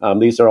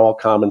 These are all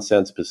common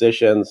sense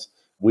positions.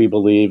 We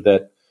believe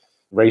that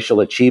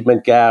racial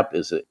achievement gap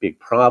is a big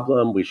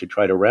problem. We should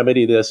try to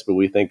remedy this, but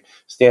we think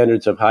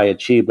standards of high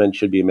achievement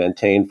should be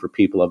maintained for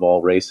people of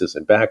all races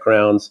and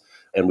backgrounds.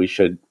 And we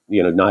should,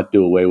 not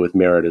do away with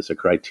merit as a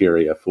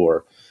criteria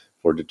for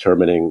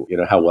determining,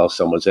 how well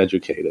someone's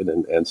educated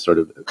and sort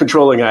of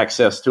controlling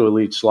access to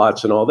elite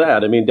slots and all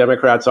that.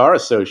 Democrats are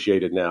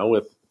associated now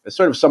with a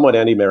sort of somewhat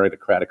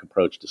anti-meritocratic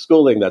approach to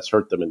schooling. That's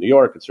hurt them in New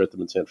York. It's hurt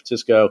them in San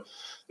Francisco.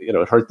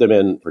 It hurt them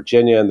in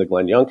Virginia in the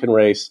Glenn Youngkin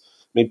race.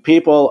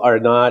 People are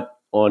not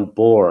on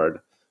board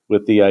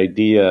with the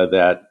idea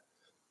that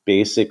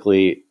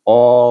basically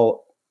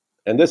all,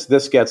 and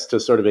this gets to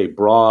sort of a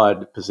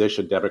broad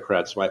position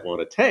Democrats might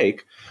want to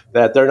take,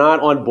 that they're not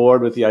on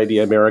board with the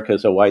idea America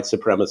is a white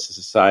supremacist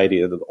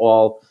society and that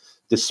all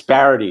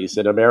disparities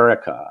in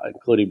America,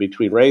 including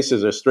between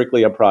races, are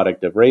strictly a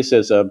product of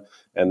racism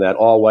and that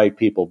all white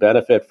people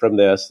benefit from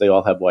this. They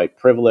all have white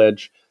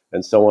privilege.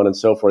 and so on and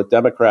so forth.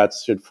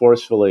 Democrats should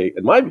forcefully,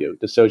 in my view,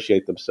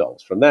 dissociate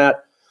themselves from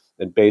that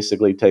and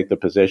basically take the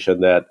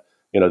position that,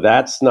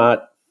 that's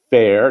not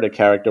fair to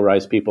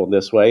characterize people in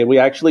this way. And we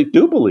actually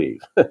do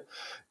believe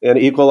in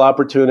equal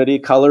opportunity,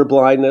 color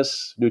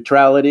blindness,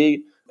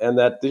 neutrality, and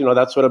that,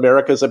 that's what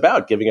America is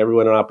about, giving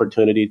everyone an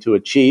opportunity to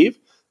achieve.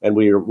 And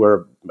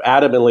we're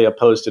adamantly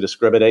opposed to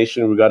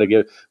discrimination.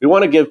 We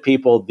want to give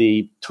people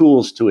the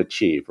tools to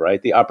achieve,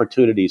 right? The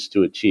opportunities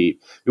to achieve.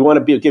 We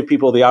want to give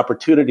people the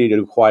opportunity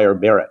to acquire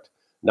merit,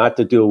 not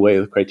to do away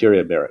with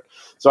criteria of merit.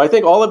 So I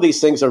think all of these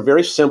things are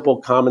very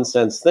simple, common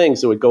sense things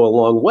that would go a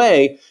long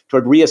way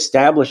toward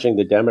reestablishing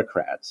the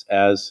Democrats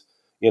as,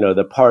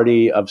 the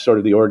party of sort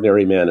of the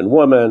ordinary man and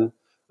woman,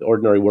 the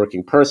ordinary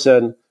working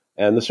person,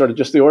 and the sort of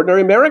just the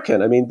ordinary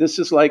American. I mean, this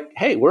is like,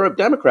 hey, we're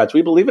Democrats.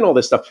 We believe in all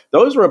this stuff.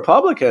 Those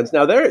Republicans,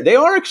 now they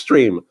are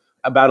extreme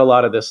about a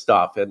lot of this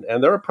stuff, and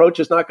their approach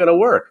is not going to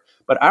work.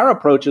 But our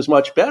approach is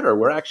much better.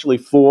 We're actually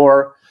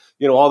for,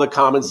 all the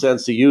common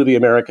sense that you, the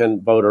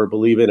American voter,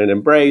 believe in and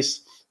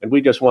embrace. And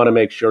we just want to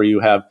make sure you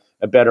have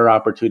a better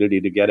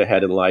opportunity to get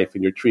ahead in life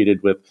and you're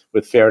treated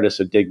with fairness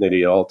and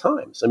dignity at all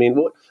times. I mean,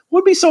 what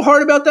would be so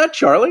hard about that,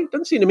 Charlie?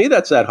 Doesn't seem to me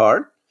that's that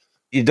hard.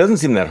 It doesn't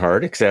seem that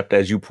hard, except,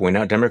 as you point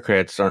out,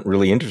 Democrats aren't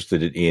really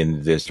interested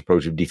in this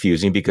approach of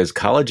defusing because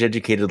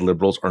college-educated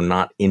liberals are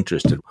not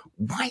interested.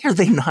 Why are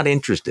they not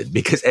interested?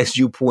 Because, as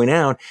you point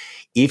out,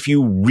 if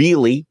you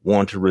really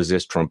want to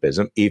resist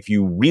Trumpism, if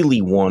you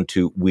really want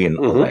to win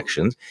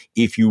elections,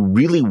 if you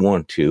really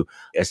want to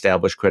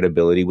establish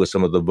credibility with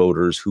some of the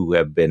voters who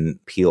have been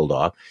peeled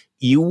off,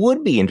 you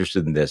would be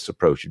interested in this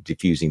approach of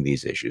diffusing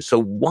these issues.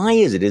 So why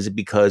is it? Is it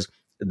because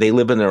they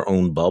live in their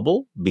own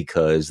bubble,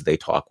 because they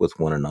talk with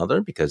one another,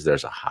 because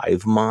there's a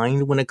hive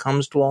mind when it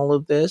comes to all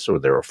of this, or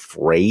they're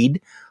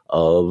afraid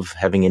of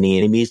having any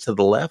enemies to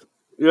the left?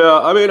 Yeah,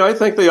 I mean, I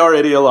think they are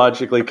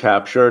ideologically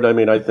captured. I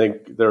mean, I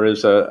think there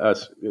is a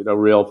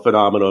real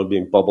phenomenon of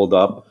being bubbled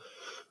up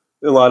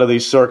in a lot of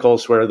these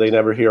circles where they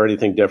never hear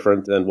anything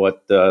different than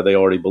what they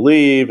already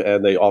believe,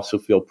 and they also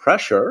feel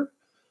pressure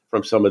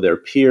from some of their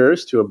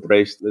peers to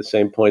embrace the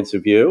same points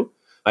of view.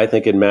 I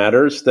think it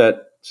matters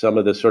that some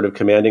of the sort of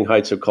commanding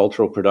heights of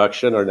cultural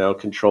production are now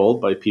controlled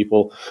by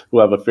people who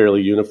have a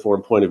fairly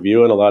uniform point of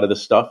view on a lot of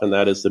this stuff, and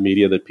that is the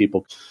media that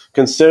people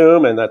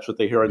consume, and that's what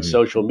they hear on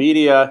social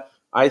media.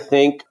 I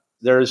think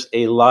there's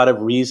a lot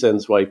of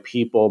reasons why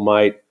people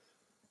might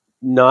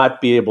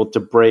not be able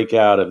to break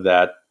out of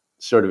that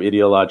sort of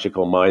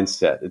ideological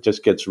mindset. It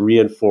just gets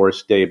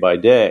reinforced day by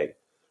day,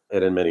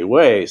 and in many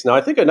ways. Now, I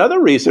think another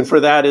reason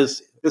for that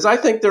is I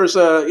think there's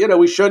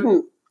we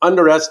shouldn't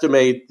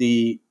underestimate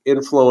the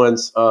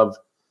influence of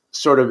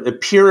sort of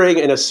appearing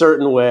in a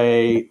certain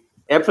way,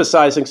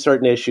 emphasizing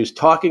certain issues,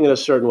 talking in a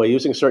certain way,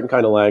 using a certain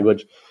kind of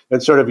language,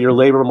 and sort of your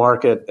labor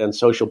market and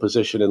social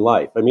position in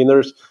life. I mean,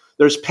 there's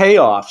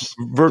payoffs,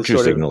 virtue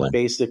signaling,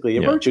 basically,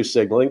 virtue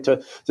signaling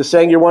to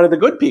saying you're one of the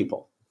good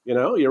people.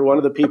 You're one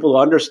of the people who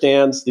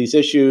understands these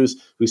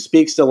issues, who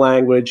speaks the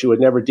language, who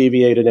would never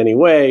deviate in any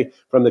way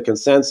from the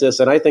consensus.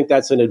 And I think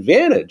that's an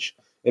advantage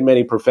in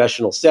many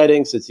professional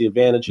settings. It's the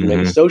advantage in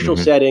many social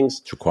settings.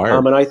 It's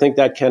required. And I think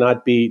that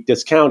cannot be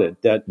discounted.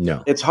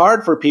 It's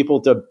hard for people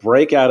to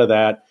break out of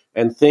that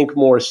and think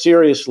more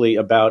seriously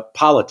about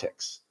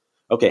politics.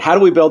 Okay, how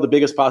do we build the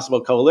biggest possible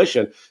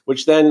coalition?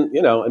 Which then,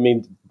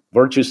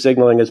 virtue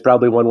signaling is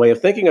probably one way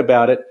of thinking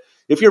about it.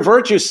 If you're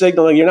virtue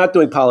signaling, you're not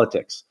doing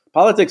politics.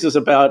 Politics is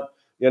about,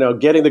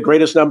 getting the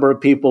greatest number of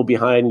people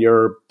behind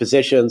your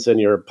positions and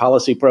your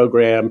policy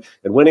program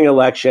and winning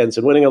elections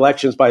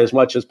by as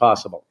much as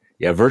possible.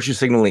 Yeah, virtue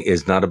signaling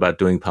is not about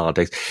doing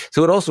politics.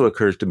 So it also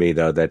occurs to me,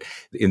 though, that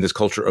in this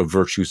culture of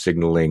virtue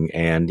signaling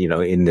and,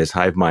 in this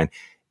hive mind,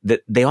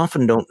 that they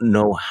often don't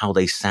know how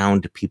they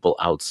sound to people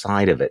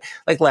outside of it.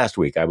 Like last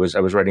week, I was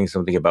writing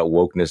something about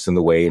wokeness and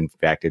the way, in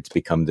fact, it's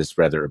become this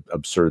rather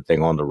absurd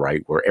thing on the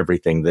right where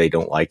everything they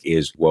don't like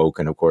is woke.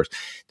 And of course,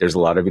 there's a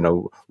lot of,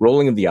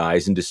 rolling of the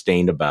eyes and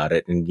disdain about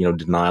it and,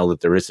 denial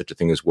that there is such a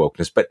thing as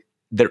wokeness. But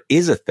there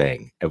is a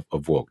thing of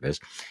wokeness.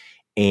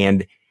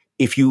 And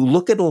if you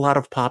look at a lot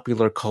of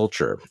popular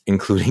culture,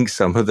 including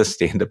some of the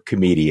stand-up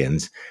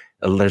comedians,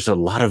 there's a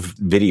lot of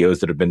videos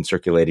that have been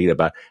circulating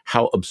about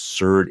how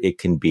absurd it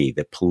can be,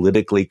 the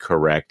politically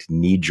correct,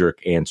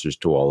 knee-jerk answers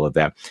to all of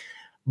that.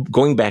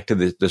 Going back to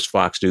this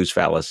Fox News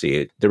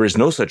fallacy, there is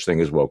no such thing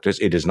as wokeness.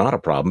 It is not a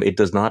problem. It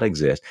does not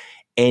exist.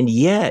 And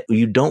yet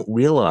you don't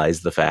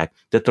realize the fact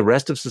that the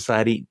rest of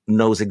society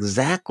knows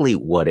exactly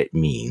what it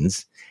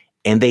means,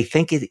 and they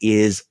think it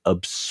is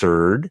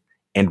absurd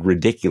and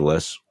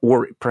ridiculous,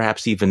 or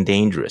perhaps even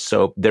dangerous.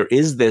 So there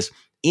is this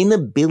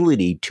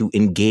inability to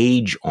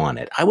engage on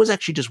it. I was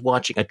actually just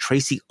watching a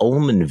Tracy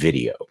Ullman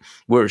video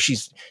where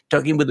she's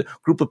talking with a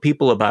group of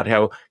people about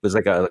how it was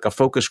like a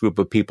focus group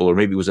of people, or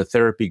maybe it was a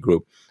therapy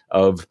group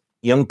of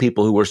young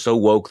people who were so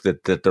woke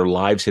that their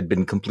lives had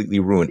been completely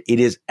ruined. It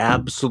is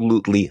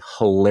absolutely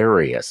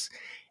hilarious.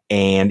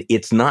 And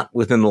it's not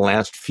within the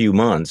last few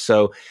months.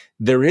 So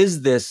there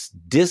is this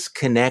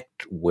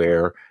disconnect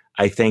where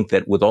I think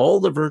that with all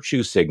the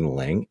virtue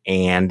signaling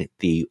and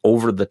the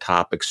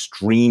over-the-top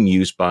extreme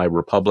use by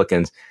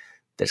Republicans,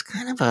 there's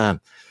kind of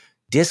a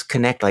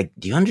disconnect. Like,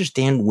 do you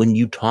understand when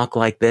you talk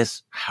like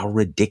this, how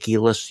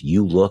ridiculous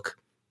you look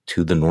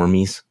to the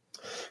normies?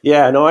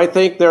 Yeah, no, I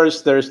think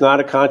there's not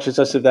a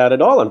consciousness of that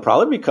at all, and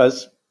probably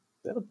because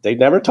they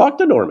never talk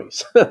to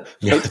normies.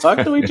 They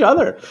talk to each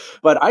other.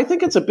 But I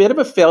think it's a bit of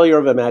a failure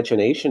of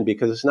imagination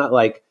because it's not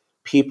like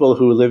people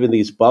who live in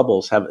these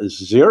bubbles have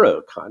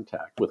zero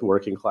contact with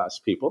working class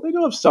people. They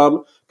do have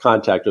some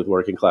contact with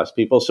working class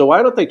people. So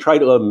why don't they try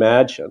to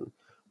imagine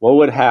what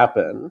would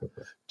happen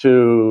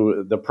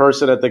to the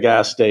person at the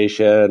gas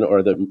station,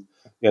 or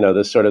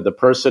the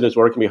person who's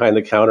working behind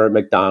the counter at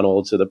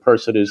McDonald's, or the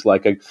person who's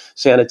like a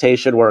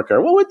sanitation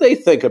worker? What would they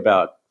think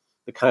about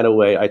the kind of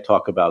way I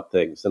talk about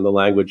things and the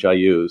language I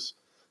use?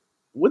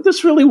 Would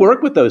this really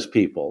work with those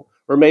people?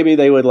 Or maybe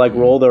they would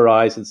roll their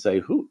eyes and say,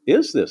 who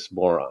is this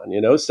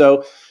moron?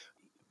 So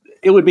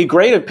it would be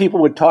great if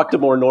people would talk to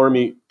more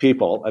normie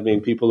people. I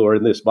mean, people who are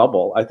in this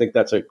bubble. I think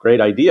that's a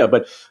great idea,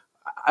 but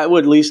I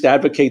would at least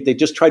advocate they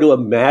just try to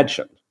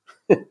imagine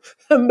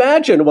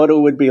what it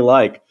would be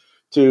like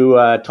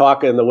to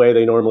talk in the way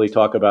they normally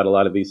talk about a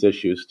lot of these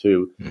issues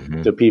to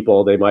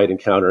people they might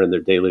encounter in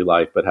their daily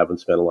life but haven't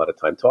spent a lot of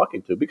time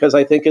talking to, because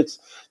I think it's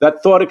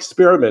that thought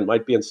experiment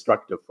might be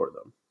instructive for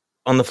them.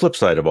 On the flip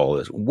side of all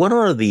this, what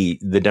are the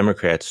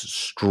Democrats'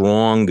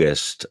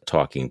 strongest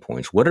talking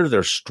points? What are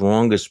their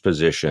strongest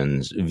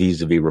positions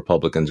vis-a-vis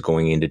Republicans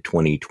going into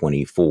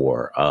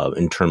 2024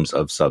 in terms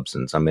of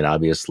substance? I mean,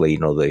 obviously,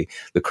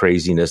 the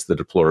craziness, the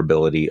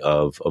deplorability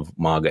of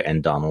MAGA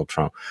and Donald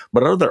Trump.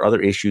 But are there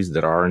other issues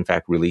that are, in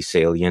fact, really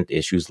salient?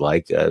 Issues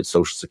like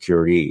Social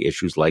Security,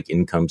 issues like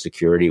income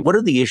security? What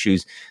are the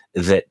issues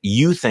that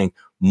you think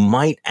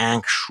might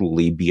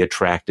actually be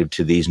attractive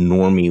to these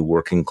normie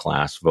working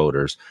class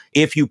voters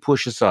if you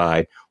push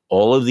aside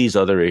all of these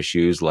other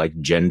issues like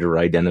gender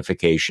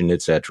identification,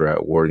 et cetera,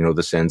 or,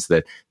 the sense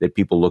that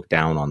people look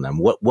down on them?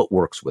 What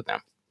works with them?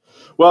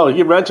 Well,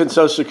 you mentioned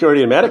Social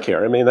Security and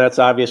Medicare. I mean, that's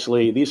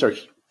obviously, these are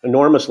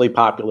enormously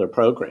popular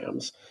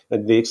programs.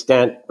 And the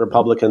extent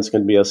Republicans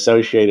can be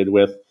associated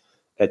with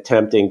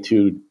attempting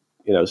to,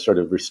 sort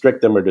of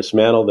restrict them or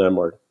dismantle them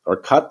or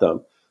cut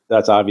them,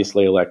 that's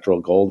obviously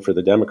electoral gold for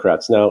the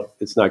Democrats. Now,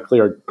 it's not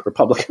clear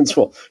Republicans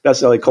will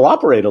necessarily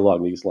cooperate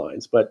along these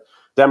lines, but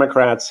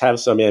Democrats have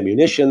some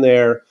ammunition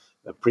there.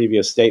 The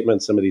previous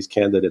statements some of these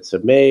candidates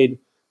have made.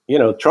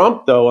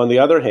 Trump, though, on the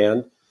other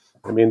hand,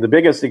 I mean, the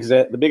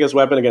biggest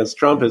weapon against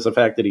Trump is the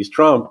fact that he's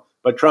Trump,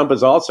 but Trump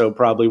is also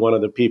probably one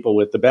of the people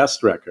with the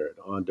best record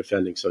on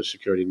defending Social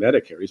Security and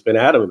Medicare. He's been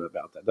adamant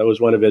about that. That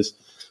was one of his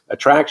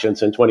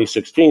attractions in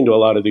 2016 to a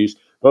lot of these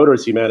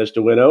voters he managed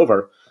to win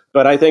over.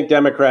 But I think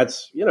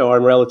Democrats, are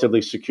on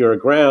relatively secure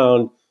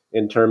ground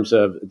in terms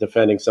of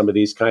defending some of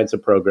these kinds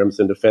of programs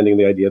and defending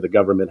the idea the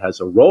government has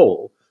a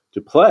role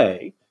to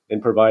play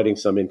in providing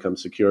some income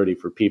security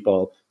for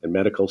people and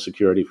medical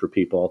security for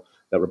people,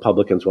 that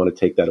Republicans want to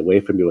take that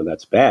away from you, and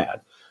that's bad.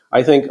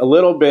 I think a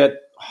little bit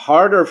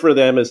harder for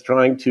them is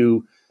trying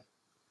to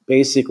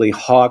basically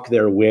hawk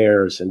their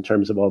wares in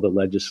terms of all the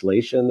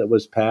legislation that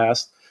was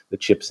passed, the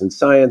CHIPS and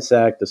Science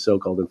Act, the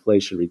so-called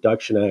Inflation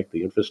Reduction Act,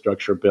 the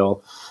infrastructure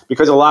bill,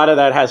 because a lot of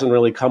that hasn't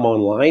really come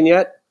online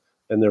yet,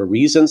 and there are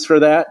reasons for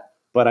that.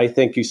 But I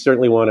think you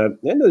certainly want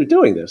to, and they're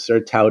doing this.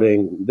 They're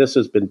touting, this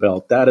has been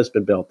built, that has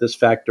been built, this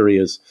factory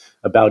is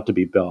about to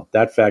be built,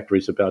 that factory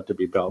is about to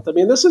be built. I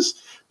mean, this is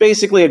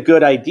basically a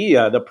good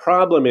idea. The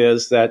problem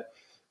is that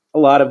a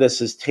lot of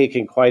this is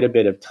taking quite a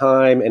bit of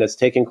time, and it's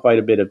taking quite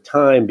a bit of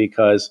time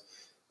because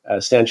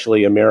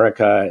essentially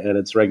America and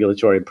its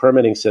regulatory and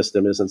permitting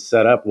system isn't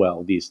set up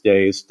well these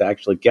days to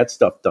actually get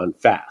stuff done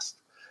fast.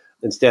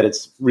 Instead,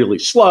 it's really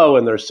slow,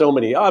 and there's so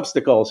many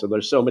obstacles and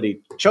there's so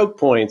many choke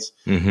points.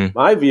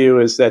 My view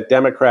is that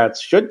Democrats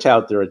should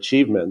tout their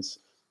achievements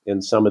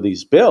in some of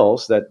these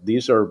bills, that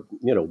these are,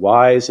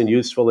 wise and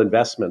useful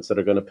investments that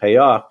are going to pay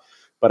off.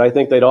 But I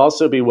think they'd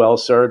also be well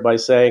served by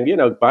saying,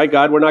 by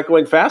God, we're not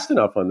going fast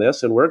enough on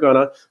this, and we're going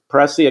to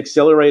press the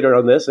accelerator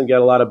on this and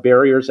get a lot of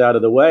barriers out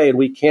of the way. And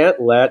we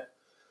can't let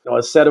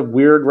a set of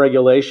weird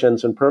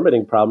regulations and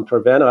permitting problems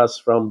prevent us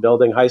from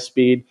building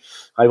high-speed,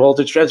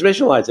 high-voltage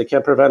transmission lines. It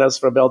can't prevent us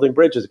from building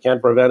bridges. It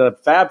can't prevent a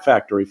fab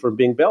factory from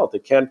being built.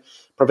 It can't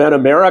prevent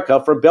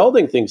America from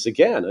building things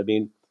again. I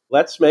mean,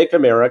 let's make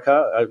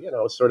America,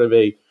 sort of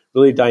a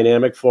really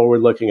dynamic,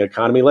 forward-looking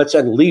economy. Let's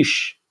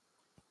unleash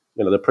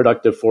the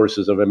productive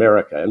forces of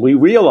America. And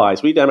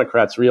we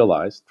Democrats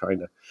realize, trying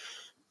to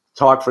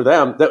talk for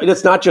them, that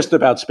it's not just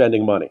about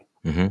spending money.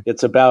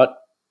 It's about,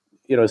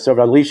 sort of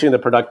unleashing the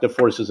productive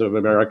forces of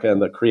America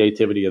and the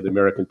creativity of the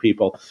American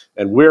people.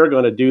 And we're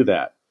going to do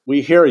that.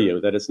 We hear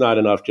you that it's not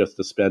enough just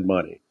to spend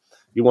money.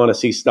 You want to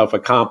see stuff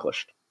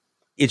accomplished.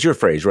 It's your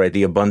phrase, right?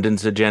 The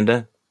abundance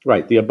agenda?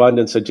 Right, the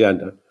abundance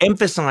agenda.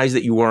 Emphasize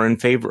that you are in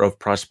favor of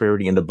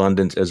prosperity and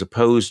abundance as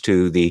opposed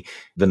to the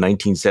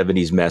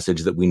 1970s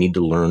message that we need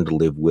to learn to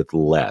live with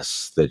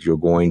less, that you're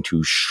going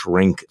to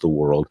shrink the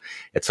world.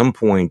 At some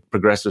point,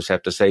 progressives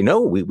have to say, no,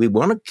 we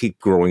want to keep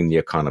growing the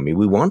economy.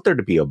 We want there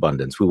to be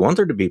abundance. We want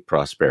there to be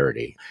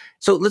prosperity.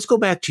 So let's go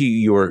back to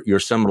your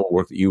seminal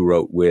work that you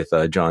wrote with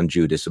John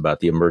Judas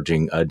about the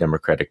emerging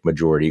Democratic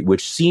majority,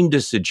 which seemed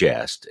to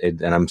suggest,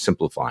 and I'm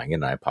simplifying it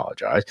and I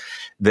apologize,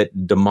 that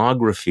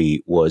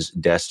demography was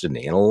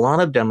destiny. And a lot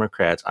of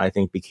Democrats, I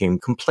think, became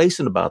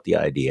complacent about the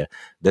idea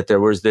that there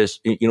was this,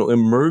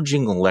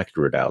 emerging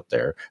electorate out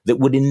there that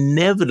would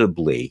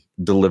inevitably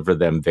deliver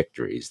them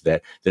victories,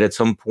 that at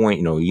some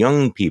point,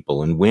 young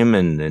people and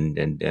women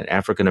and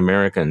African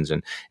Americans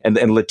and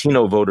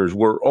Latino voters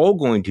were all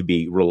going to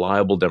be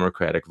reliable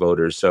Democratic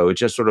voters. So it's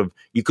just sort of,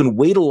 you can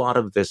wait a lot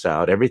of this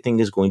out.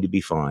 Everything is going to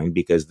be fine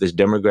because this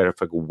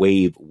demographic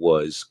wave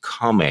was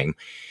coming.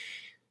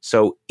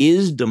 So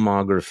is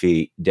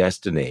demography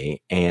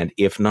destiny? And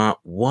if not,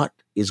 what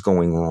is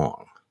going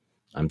wrong?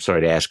 I'm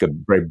sorry to ask a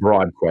very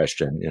broad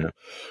question.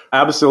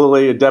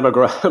 Absolutely,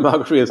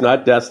 demography is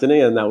not destiny,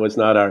 and that was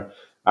not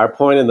our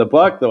point in the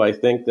book. Though I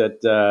think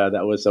that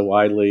that was a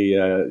widely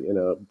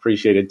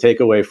appreciated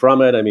takeaway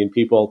from it. I mean,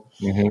 people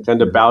tend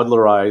to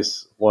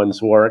bowdlerize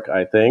one's work,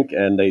 I think,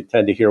 and they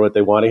tend to hear what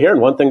they want to hear.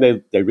 And one thing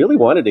they really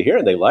wanted to hear,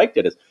 and they liked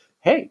it, is,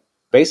 hey,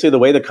 basically the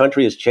way the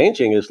country is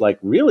changing is like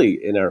really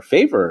in our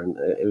favor.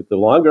 And the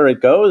longer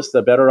it goes,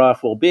 the better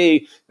off we'll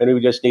be. And we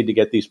just need to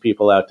get these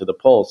people out to the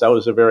polls. That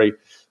was a very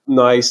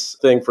nice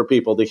thing for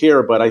people to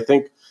hear. But I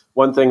think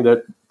one thing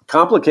that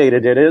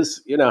complicated it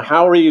is,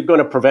 how are you going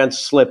to prevent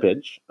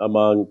slippage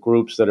among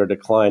groups that are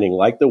declining,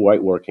 like the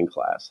white working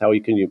class? How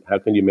can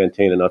you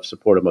maintain enough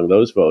support among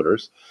those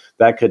voters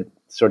that could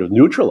sort of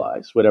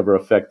neutralize whatever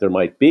effect there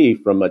might be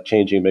from a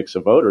changing mix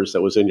of voters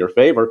that was in your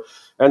favor?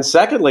 And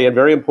secondly, and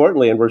very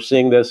importantly, and we're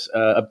seeing this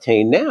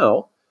obtained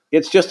now,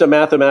 it's just a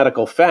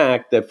mathematical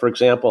fact that, for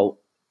example,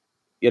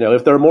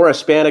 if there are more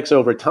Hispanics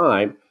over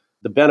time,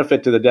 the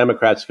benefit to the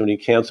Democrats can be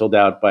canceled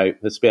out by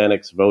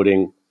Hispanics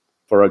voting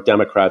for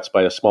Democrats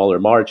by a smaller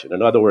margin.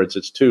 In other words,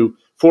 it's two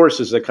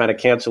forces that kind of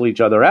cancel each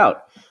other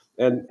out.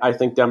 And I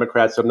think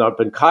Democrats have not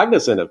been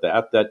cognizant of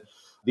that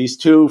these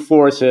two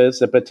forces,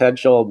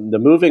 the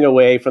moving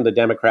away from the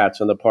Democrats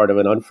on the part of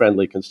an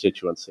unfriendly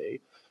constituency,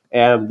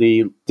 and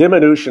the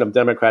diminution of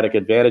Democratic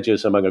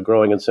advantages among a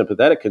growing and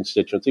sympathetic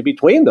constituency,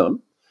 between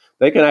them,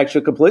 they can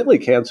actually completely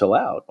cancel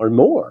out, or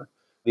more,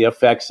 the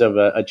effects of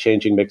a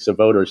changing mix of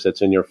voters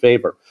that's in your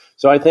favor.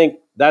 So I think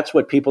that's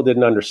what people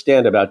didn't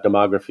understand about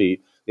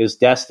demography is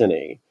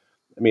destiny.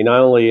 I mean,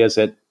 not only is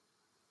it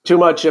too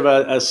much of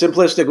a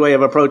simplistic way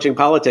of approaching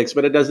politics,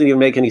 but it doesn't even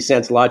make any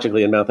sense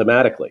logically and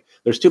mathematically.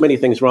 There's too many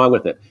things wrong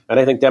with it.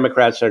 And I think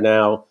Democrats are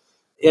now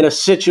in a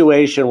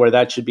situation where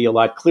that should be a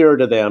lot clearer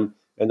to them,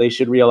 and they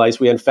should realize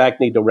we, in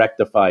fact, need to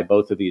rectify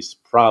both of these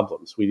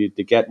problems. We need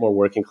to get more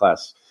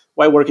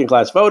white working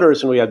class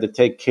voters, and we have to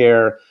take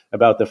care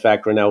about the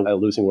fact we're now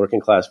losing working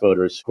class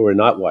voters who are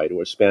not white, or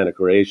Hispanic,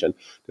 or Asian,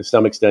 to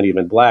some extent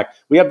even black.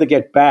 We have to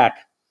get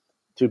back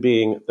to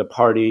being the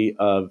party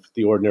of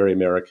the ordinary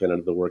American and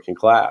of the working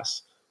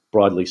class,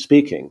 broadly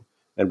speaking.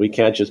 And we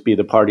can't just be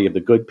the party of the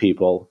good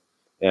people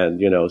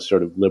and,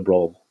 sort of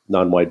liberal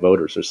non-white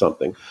voters or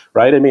something,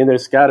 right? I mean,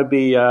 there's got to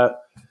be an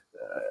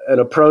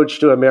approach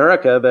to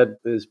America that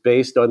is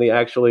based on the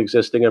actually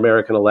existing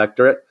American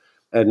electorate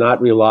and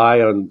not rely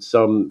on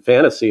some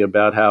fantasy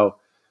about how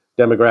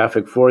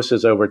demographic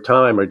forces over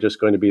time are just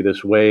going to be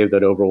this wave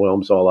that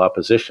overwhelms all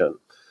opposition.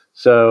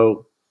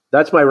 So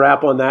that's my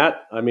wrap on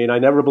that. I mean, I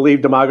never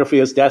believed demography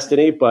is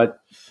destiny, but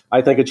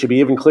I think it should be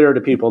even clearer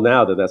to people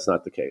now that that's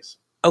not the case.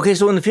 Okay,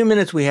 so in the few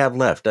minutes we have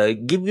left,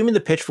 give me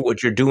the pitch for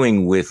what you're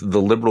doing with The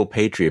Liberal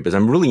Patriot, because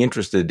I'm really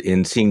interested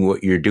in seeing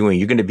what you're doing.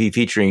 You're going to be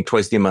featuring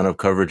twice the amount of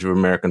coverage of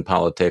American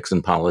politics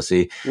and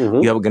policy.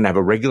 Mm-hmm. You're going to have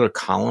a regular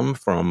column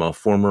from a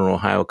former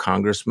Ohio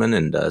congressman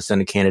and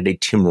Senate candidate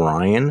Tim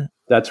Ryan.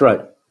 That's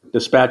right.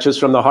 Dispatches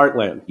from the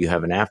Heartland. You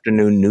have an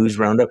afternoon news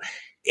roundup.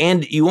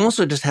 And you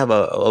also just have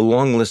a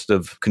long list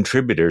of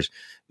contributors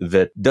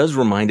that does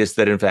remind us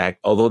that, in fact,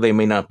 although they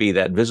may not be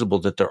that visible,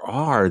 that there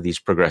are these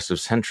progressive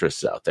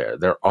centrists out there.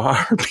 There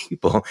are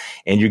people,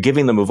 and you're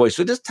giving them a voice.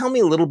 So just tell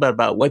me a little bit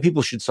about why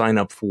people should sign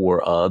up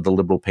for The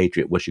Liberal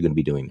Patriot, what you're going to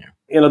be doing there.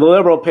 The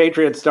Liberal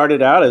Patriot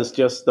started out as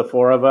just the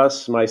four of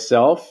us,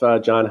 myself,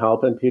 John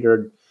Halpin,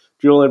 Peter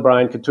Julian,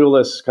 Brian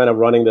Katulis, kind of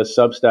running this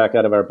Substack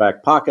out of our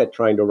back pocket,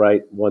 trying to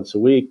write once a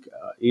week,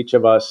 each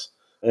of us.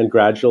 And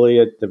gradually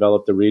it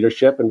developed the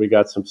readership, and we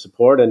got some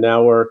support. And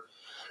now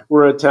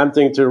we're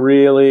attempting to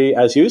really,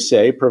 as you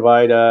say,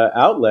 provide an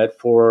outlet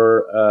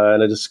for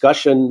and a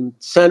discussion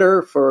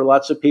center for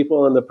lots of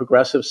people in the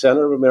progressive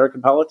center of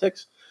American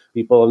politics,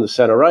 people in the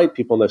center right,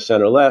 people in the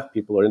center left,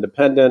 people who are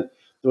independent,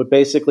 that would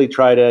basically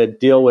try to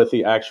deal with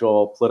the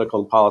actual political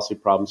and policy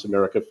problems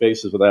America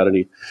faces without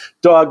any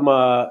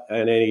dogma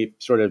and any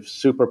sort of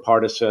super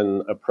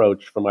partisan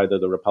approach from either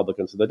the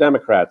Republicans or the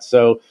Democrats.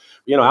 So,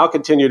 I'll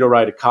continue to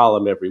write a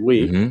column every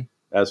week,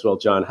 as will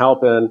John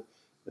Halpin.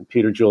 and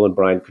Peter Jewell and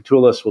Brian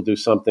Katulis will do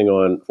something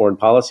on foreign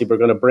policy. We're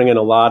going to bring in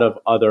a lot of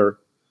other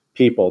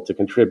people to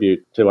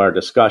contribute to our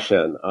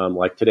discussion.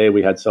 Like today,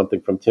 we had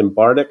something from Tim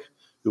Bardick,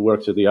 who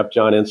works at the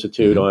Upjohn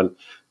Institute on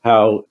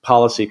how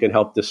policy can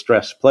help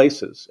distressed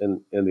places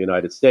in the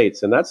United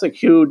States. And that's a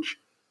huge,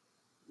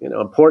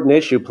 important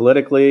issue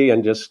politically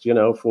and just,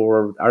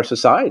 for our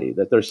society,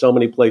 that there's so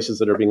many places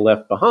that are being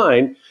left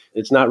behind.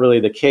 It's not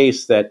really the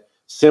case that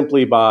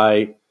simply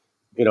by,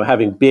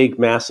 having big,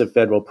 massive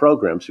federal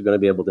programs, you're going to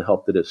be able to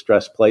help the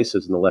distressed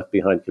places and the left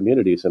behind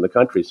communities in the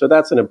country. So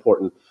that's an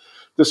important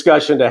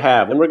discussion to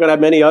have. And we're going to have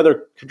many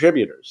other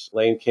contributors: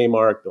 Lane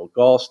Kmark, Bill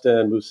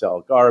Galston,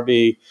 Musal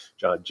Garbi,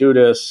 John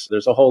Judas.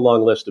 There's a whole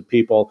long list of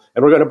people.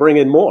 And we're going to bring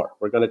in more.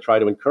 We're going to try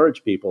to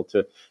encourage people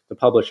to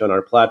publish on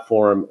our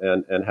platform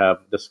and have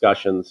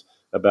discussions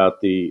about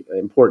the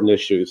important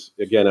issues,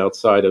 again,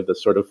 outside of the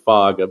sort of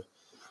fog of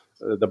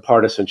the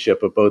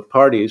partisanship of both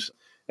parties.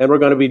 And we're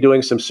going to be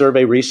doing some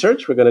survey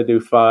research. We're going to do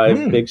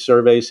 5 big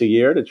surveys a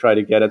year to try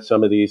to get at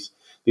some of these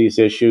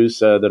issues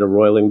that are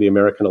roiling the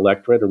American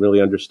electorate and really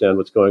understand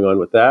what's going on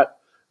with that.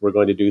 We're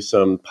going to do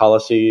some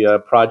policy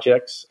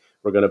projects.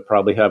 We're going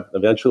to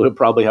eventually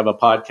have a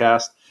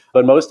podcast.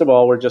 But most of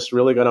all, we're just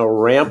really going to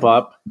ramp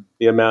up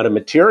the amount of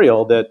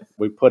material that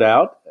we put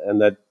out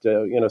and that,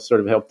 sort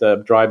of help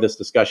to drive this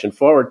discussion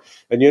forward.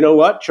 And you know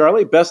what,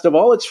 Charlie? Best of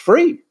all, it's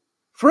free.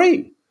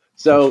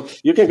 So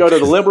you can go to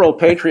the Liberal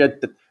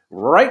Patriot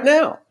right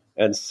now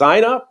and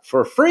sign up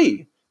for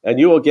free. And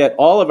you will get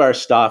all of our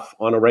stuff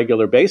on a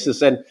regular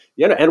basis. And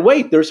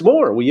wait, there's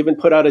more. We even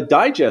put out a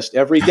digest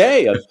every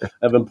day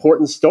of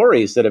important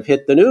stories that have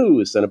hit the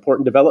news and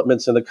important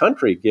developments in the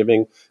country,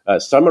 giving a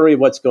summary of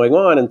what's going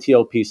on and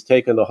TLP's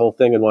take on the whole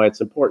thing and why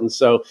it's important.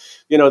 So,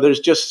 there's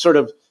just sort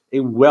of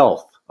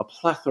a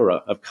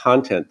plethora of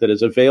content that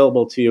is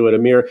available to you at a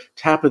mere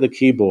tap of the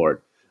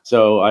keyboard.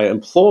 So I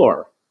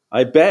implore,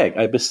 I beg,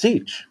 I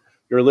beseech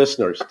your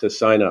listeners to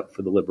sign up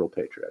for the Liberal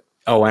Patriot.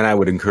 Oh, and I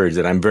would encourage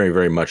that. I'm very,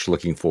 very much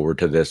looking forward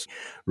to this.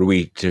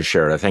 Rui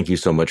Teixeira, thank you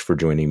so much for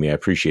joining me. I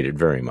appreciate it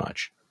very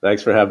much.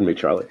 Thanks for having me,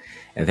 Charlie.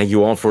 And thank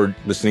you all for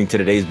listening to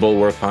today's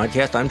Bulwark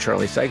Podcast. I'm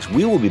Charlie Sykes.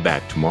 We will be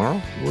back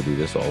tomorrow. We'll do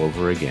this all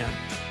over again.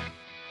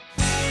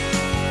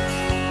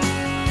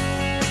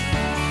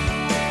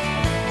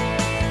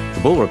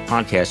 The Bulwark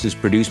Podcast is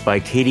produced by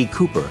Katie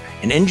Cooper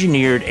and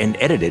engineered and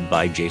edited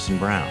by Jason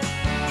Brown.